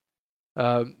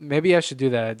 podcast. Maybe I should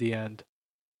do that at the end.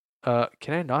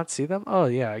 Can I not see them? Oh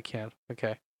yeah, I can.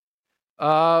 Okay.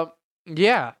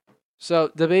 Yeah.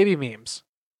 So the baby memes.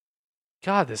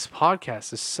 God, this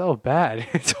podcast is so bad.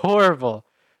 It's horrible.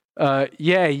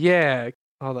 Yeah.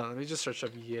 Hold on, let me just search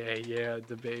up. Yeah,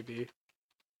 the baby.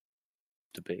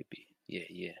 The baby.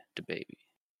 Yeah, the baby.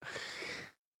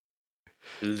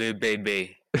 Le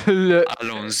bébé. Le-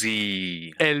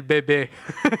 Allons-y. El bebé.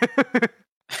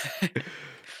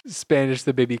 Spanish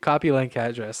the baby. Copy link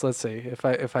address. Let's see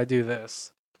if I do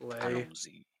this. Play.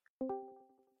 Allons-y.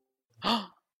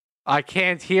 I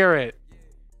can't hear it.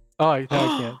 Oh, no,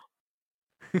 I can't.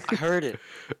 I heard it.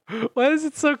 Why is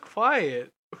it so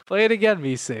quiet? Play it again,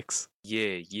 V6.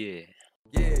 Yeah.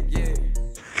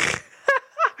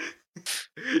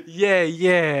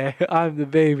 Yeah. I'm the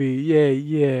baby.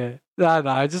 Yeah. No.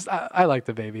 I like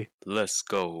the baby. Let's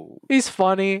go. He's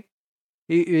funny.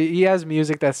 He has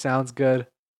music that sounds good.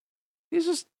 He's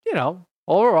just,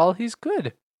 overall, he's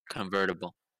good.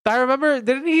 Convertible. I remember,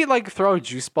 didn't he like throw a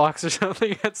juice box or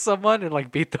something at someone and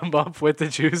like beat them up with the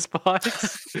juice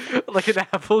box? Like an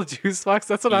apple juice box?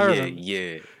 That's what I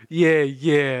remember.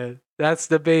 Yeah. That's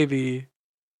the baby.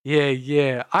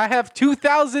 Yeah. I have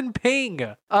 2,000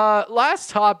 ping. Last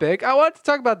topic. I want to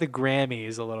talk about the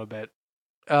Grammys a little bit.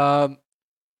 I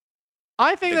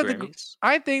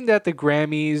think that the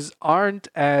Grammys aren't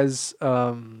as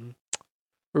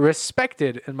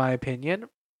respected, in my opinion,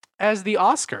 as the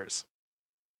Oscars.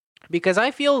 Because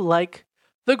I feel like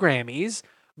the Grammys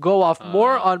go off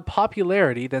more on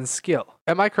popularity than skill.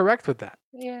 Am I correct with that?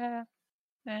 Yeah.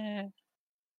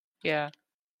 Yeah.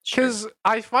 Because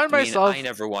I find myself... I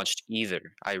never watched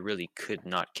either. I really could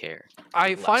not care.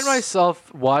 I find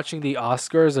myself watching the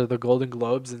Oscars or the Golden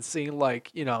Globes and seeing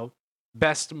like,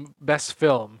 best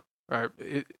film. Or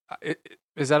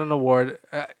is that an award?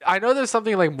 I know there's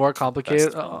something like more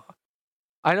complicated.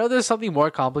 I know there's something more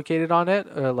complicated on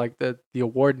it, like the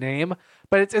award name,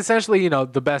 but it's essentially,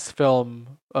 the best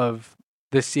film of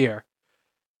this year.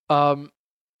 And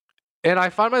I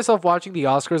find myself watching the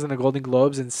Oscars and the Golden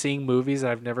Globes and seeing movies that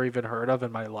I've never even heard of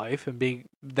in my life and being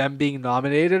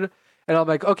nominated. And I'm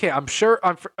like, okay, I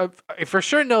for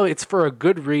sure know it's for a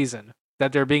good reason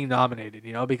that they're being nominated,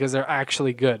 because they're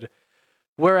actually good.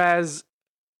 Whereas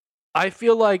I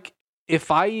feel like if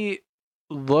I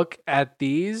look at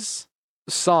these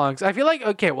songs, I feel like,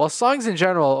 okay, well, songs in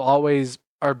general always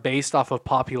are based off of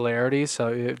popularity. So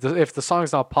if the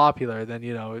song's not popular, then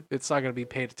it's not going to be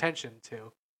paid attention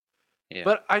to. Yeah.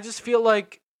 But I just feel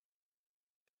like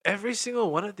every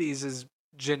single one of these is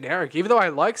generic. Even though I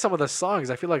like some of the songs,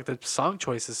 I feel like the song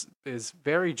choice is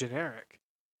very generic.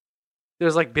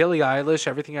 There's like Billie Eilish,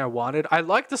 Everything I Wanted. I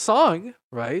like the song,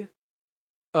 right?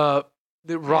 The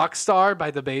Rockstar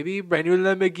by DaBaby, brand new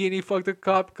Lamborghini, fuck the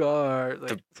cop car.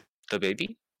 Like,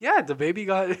 DaBaby? yeah, DaBaby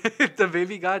got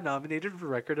DaBaby got nominated for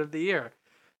Record of the Year.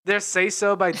 There's Say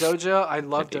So by Doja. I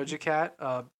love Doja Cat,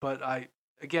 but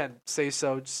Say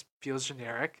So just feels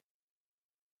generic.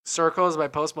 Circles by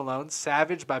Post Malone,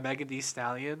 Savage by Megan Thee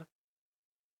Stallion.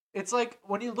 It's like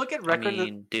when you look at record.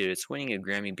 Dude, it's winning a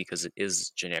Grammy because it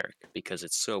is generic. Because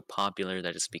it's so popular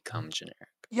that it's become generic.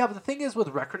 Yeah, but the thing is with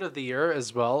Record of the Year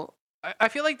as well, I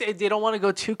feel like they don't want to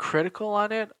go too critical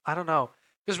on it. I don't know.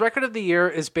 Because Record of the Year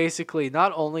is basically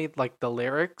not only like the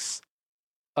lyrics.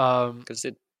 Because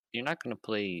you're not going to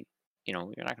play, you're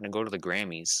not going to go to the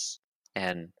Grammys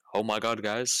and, oh my God,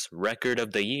 guys, Record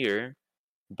of the Year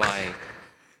by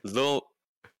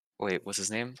what's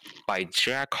his name? By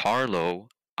Jack Harlow.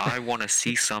 I want to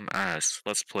see some ass.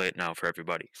 Let's play it now for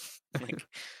everybody. Like,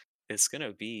 it's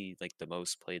gonna be like the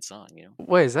most played song,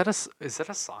 Wait, is that a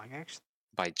song actually?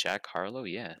 By Jack Harlow,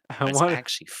 yeah. I It's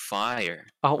actually fire.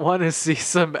 I want to see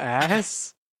some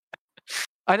ass.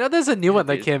 I know there's a new one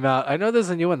that came out.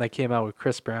 With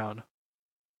Chris Brown.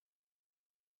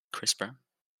 Chris Brown?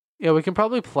 Yeah, we can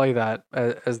probably play that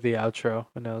as the outro.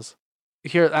 Who knows?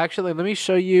 Here, actually, let me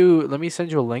show you. Let me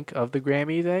send you a link of the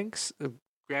Grammy things,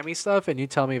 Grammy stuff, and you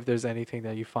tell me if there's anything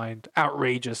that you find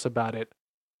outrageous about it.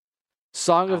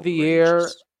 Song of the Year,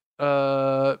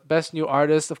 Best New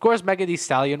Artist. Of course, Megan Thee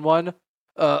Stallion won.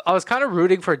 I was kind of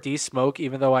rooting for D Smoke,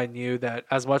 even though I knew that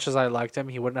as much as I liked him,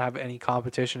 he wouldn't have any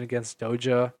competition against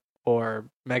Doja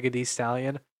or Megan Thee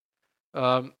Stallion.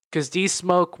 Because D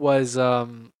Smoke was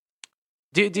do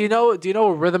you know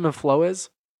what Rhythm and Flow is?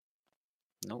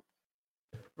 Nope.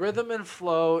 Rhythm and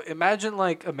Flow. Imagine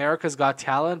like America's Got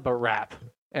Talent, but rap,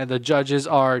 and the judges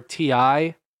are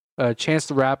T.I., Chance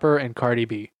the Rapper, and Cardi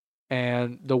B.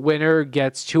 And the winner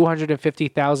gets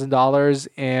 $250,000,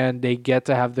 and they get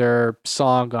to have their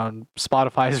song on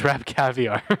Spotify's Rap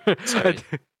Caviar. Sorry.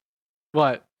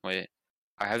 What? Wait,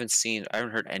 I haven't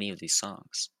heard any of these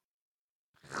songs.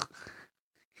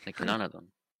 Like none of them.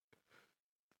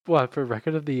 What, for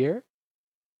Record of the Year?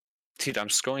 Dude, I'm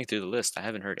scrolling through the list. I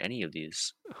haven't heard any of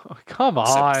these. Oh, come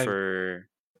on.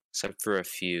 Except for a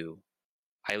few.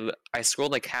 I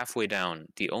scrolled like halfway down.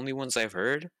 The only ones I've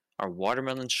heard are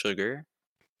Watermelon Sugar.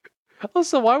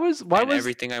 Also, why was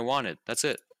Everything I Wanted. That's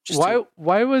it.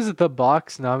 Why was The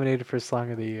Box nominated for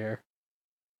Song of the Year?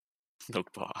 The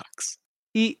Box.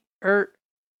 Damn,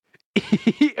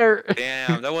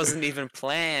 that wasn't even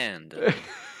planned.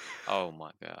 Oh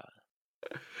my god.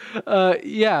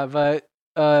 Yeah, but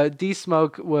D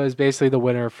Smoke was basically the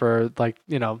winner for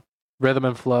Rhythm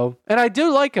and Flow, and I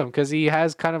do like him because he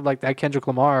has kind of like that Kendrick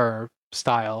Lamar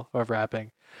style of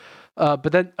rapping.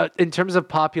 But then in terms of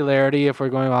popularity, if we're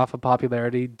going off of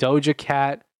popularity, Doja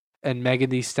Cat and Megan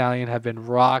Thee Stallion have been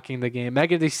rocking the game.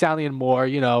 Megan Thee Stallion more,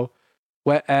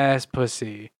 wet ass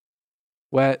pussy,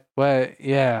 wet,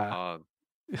 yeah.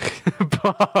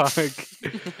 Pog.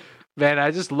 Man,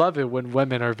 I just love it when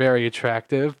women are very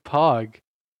attractive. Pog.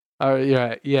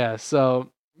 Yeah.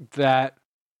 So that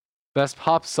best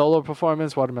pop solo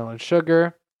performance, Watermelon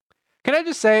Sugar. Can I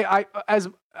just say,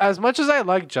 as much as I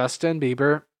like Justin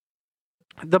Bieber,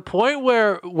 the point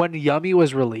when Yummy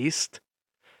was released,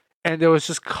 and there was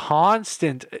just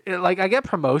constant, I get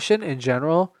promotion in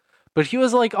general, but he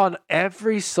was like on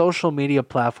every social media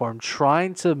platform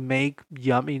trying to make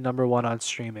Yummy number one on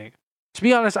streaming. To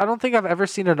be honest, I don't think I've ever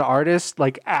seen an artist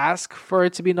ask for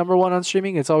it to be number one on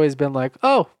streaming. It's always been like,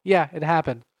 oh yeah, it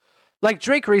happened. Like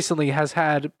Drake recently has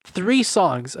had 3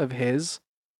 songs of his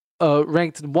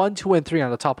ranked 1, 2, and 3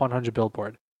 on the top 100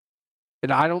 Billboard.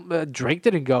 And Drake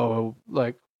didn't go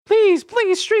please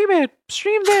stream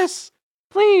this,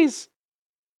 please.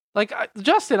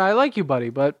 Justin, I like you, buddy,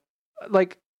 but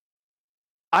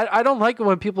I don't like it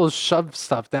when people shove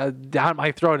stuff down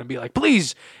my throat and be like,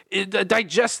 please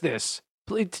digest this,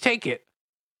 please take it.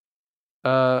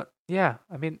 Yeah,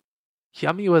 I mean,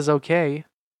 Yummy was okay,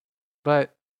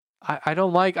 but I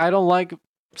don't like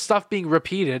stuff being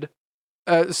repeated.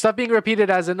 Stuff being repeated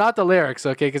as in not the lyrics,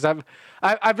 okay? Because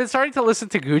I've been starting to listen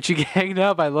to Gucci Gang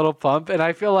now by Lil Pump, and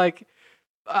I feel like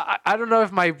I don't know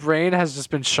if my brain has just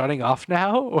been shutting off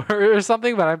now or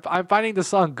something, but I'm finding the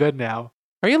song good now.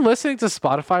 Are you listening to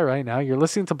Spotify right now? You're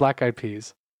listening to Black Eyed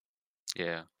Peas.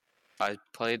 Yeah. I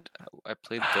played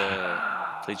played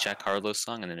Jack Harlow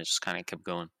song, and then it just kind of kept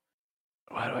going.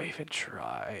 Why do I even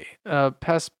try?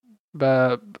 Past.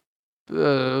 I'm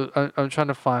trying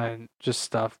to find just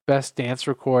stuff. Best dance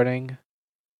recording.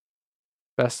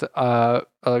 Best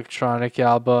electronic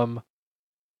album.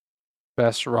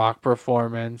 Best rock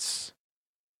performance.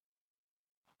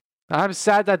 I'm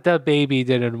sad that the baby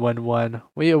didn't win one.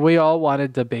 We all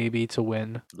wanted the baby to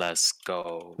win. Let's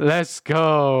go. Let's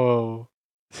go.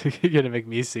 You're gonna make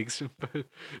me sing.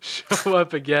 Show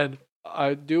up again.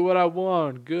 I do what I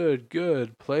want. Good,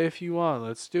 good. Play if you want.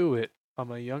 Let's do it. I'm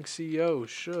a young CEO.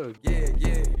 Shug. Yeah.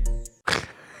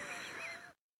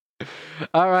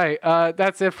 All right.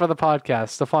 That's it for the podcast.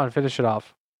 Stefan, finish it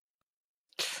off.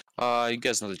 You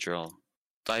guys know the drill.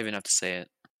 Don't even have to say it.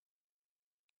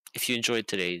 If you enjoyed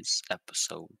today's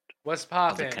episode What's of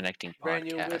poppin'? the Connecting Brand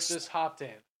new whip Podcast, just hopped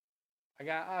in. I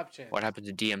got options. what happened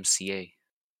to DMCA?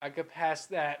 I could pass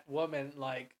that woman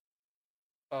like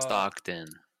Stockton.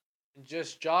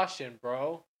 just joshing,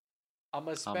 bro.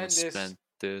 I'ma I'ma spend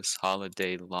this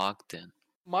holiday locked in.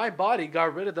 My body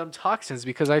got rid of them toxins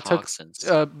because I Toxins.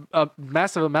 took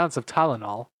massive amounts of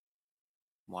Tylenol.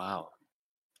 Wow.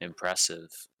 Impressive.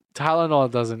 Tylenol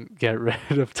doesn't get rid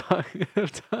of toxins.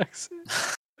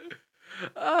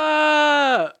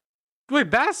 Wait,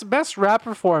 best rap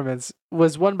performance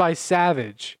was won by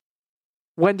Savage.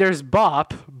 When there's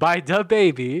Bop by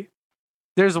DaBaby,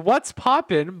 there's What's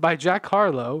Poppin' by Jack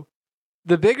Harlow,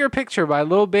 The Bigger Picture by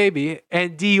Lil Baby,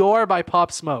 and Dior by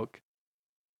Pop Smoke.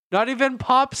 Not even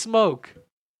Pop Smoke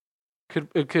could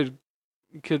win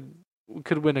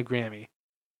a Grammy.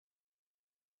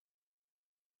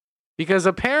 Because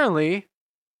apparently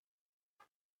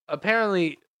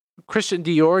Christian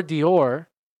Dior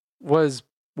was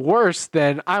worse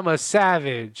than I'm a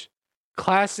Savage.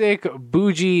 Classic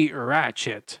bougie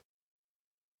ratchet.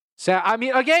 So I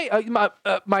mean, okay,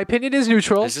 my opinion is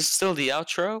neutral. Is this still the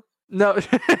outro? No.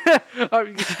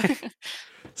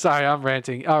 Sorry, I'm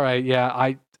ranting. All right,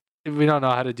 yeah, we don't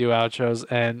know how to do outros,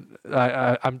 and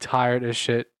I'm tired as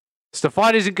shit.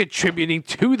 Stefan isn't contributing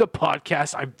to the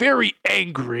podcast. I'm very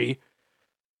angry.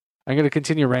 I'm going to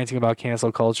continue ranting about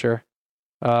cancel culture.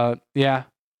 Yeah.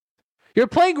 You're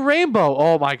playing Rainbow.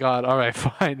 Oh my god. All right,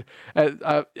 fine.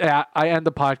 Yeah, I end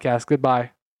the podcast.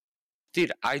 Goodbye.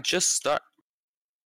 Dude, I just start.